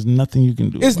on here is there's nothing you can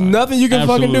do. It's about it. nothing you can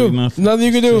fucking do. Absolutely nothing. Nothing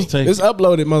you can do. Just take It's it.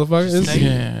 uploaded, motherfucker. It's,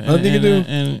 Yeah, nothing you can do.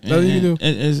 And Nothing you can do.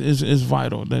 It's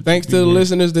vital. That Thanks to the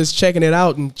listeners that's checking it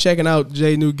out and checking out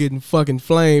Jay New getting fucking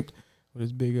flamed with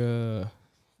his big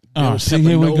Oh, bell see, pepper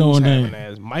here we nose go with having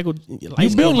that. ass. Michael,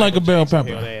 You built like a bell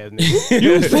pepper. pepper.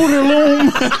 You Fruit of the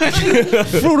Loom.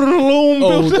 Fruit of the Loom.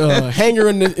 Old built- hanger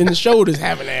in the shoulders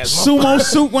having ass. Sumo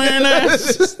suit wearing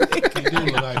ass. You do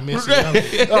look like Missy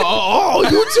Elliott. Oh,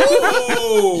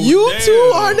 you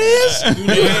two on this?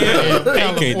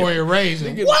 California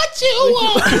raisin. What you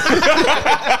want?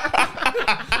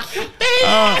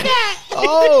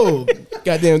 Oh,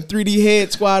 goddamn 3D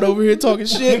head squad over here talking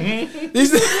shit.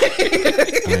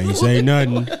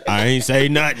 I ain't say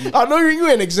nothing. I know you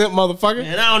ain't exempt, motherfucker.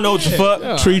 And I don't know what you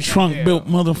fuck. Tree trunk built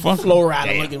motherfucker. Flow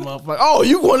rider looking motherfucker. Oh,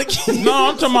 you want to keep? No,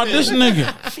 I'm talking about this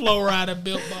nigga. Flow rider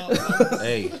built motherfucker.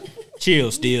 Hey,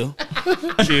 chill still.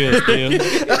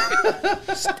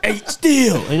 Hey,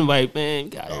 still. Anybody, man,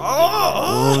 got it. You know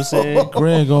what I'm saying?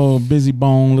 Greg, old busy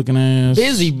bone looking ass.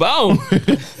 Busy bone.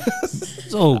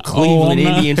 So Cleveland I'm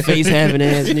not- Indian face having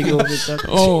ass nigga over there.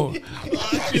 Oh,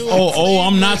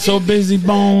 I'm not so busy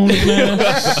bone looking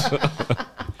ass.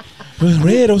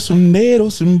 Burrito,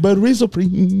 sonero, some buttery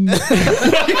supreme. Looking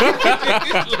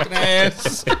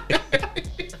ass.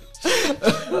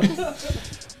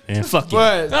 Man, fuck you.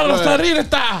 But How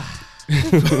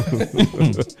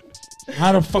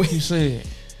the fuck you say it?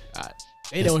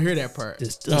 they don't hear that part.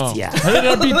 Oh. Yeah.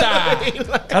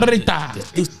 Rita.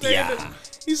 Yeah.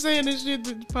 He's saying this shit.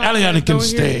 That the Aliana podcast can don't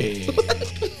hear.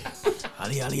 stay.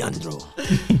 Ali Alejandro.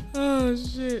 Oh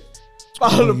shit!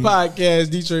 Follow the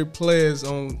podcast Detroit Players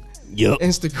on Yup.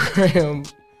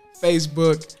 Instagram,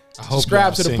 Facebook. I hope Subscribe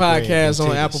y'all to the sing Greg podcast and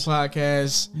on titties. Apple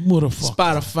Podcasts, Motherfucker.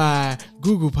 Spotify,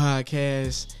 Google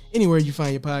Podcasts, anywhere you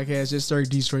find your podcast. Just search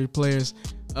Detroit Players.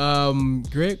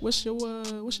 Greg, what's your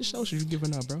social you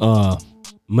giving out, bro?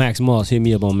 Max Moss. Hit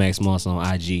me up on Max Moss on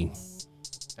IG.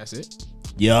 That's it.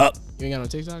 Yup. You ain't got no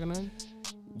TikTok or nothing.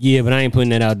 Yeah, but I ain't putting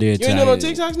that out there. You ain't doing no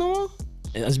TikToks no more.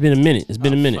 It's been a minute. It's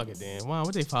been a minute. Fuck it, then. Wow,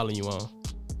 what they following you on?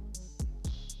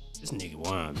 This nigga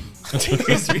won.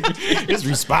 His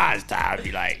response time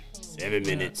be like 7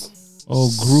 minutes. Oh,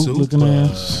 group looking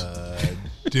ass.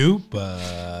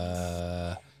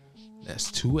 Duper.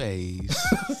 That's 2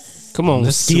 A's. Come on,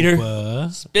 The Skeeter. super.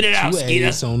 Spit it out, 2 Skeeter.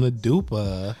 A's on the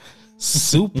duper.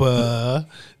 Super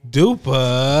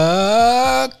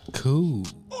duper cool.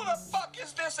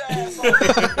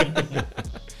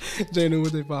 Jay knew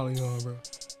what they following you on, bro.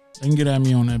 They can get at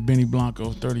me on that Benny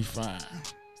Blanco 35.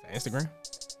 Instagram.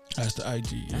 That's the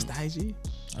IG. Yeah. That's the IG.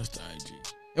 That's the IG.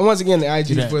 And once again, the IG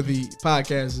Do that. for the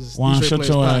podcast is Juan, Detroit shut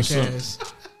your Players ass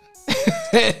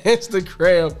Podcast.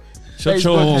 Instagram. Shut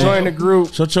Facebook, join the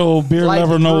group. Shut your old beer Like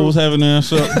lever the nose group. having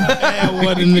ass up. And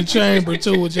what in the chamber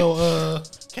too with your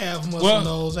calf muscle Well,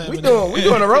 nose having We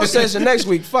doing a roast session next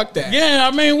week. Fuck that. Yeah,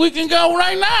 I mean, we can go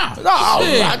right now. No,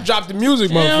 Shit. I dropped the music,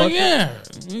 Hell motherfucker. yeah.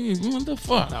 What the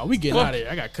fuck? Nah, we getting Fuck. out of here.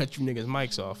 I gotta cut you niggas'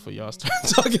 mics off for y'all start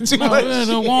talking too No, much.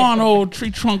 the one old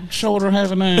tree trunk shoulder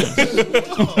having ass.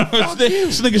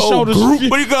 This nigga Oh, shoulders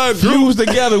Groot. What do you got, Groot? fused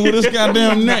together with his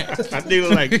goddamn neck. I think it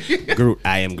was like Groot.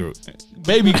 I am Groot.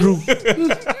 Baby Groot.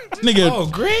 Nigga, Oh,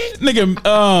 great. nigga,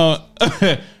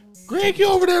 Greg, you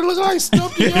over there look like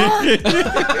Stumpy Yard.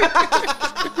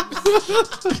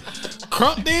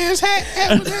 Crump dance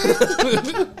hat.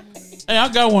 Hey, I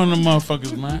got one of them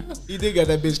motherfuckers, man. He did got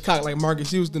that bitch cocked like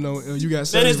Marcus Houston though. You got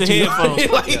That is the headphones.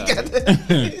 Like, he got that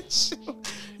bitch.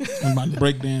 I'm about to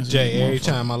break dance. Jay, every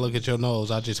time I look at your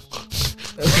nose, I just Fuck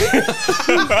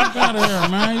out of here,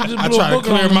 man. You just I blew a try to booger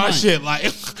clear on my the shit like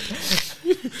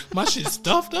my shit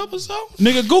stuffed up or something.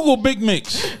 Nigga, Google Big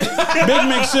Mix. Big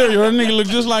Mix cereal. That nigga look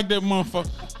just like that motherfucker.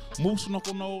 Moose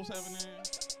knuckle nose having that.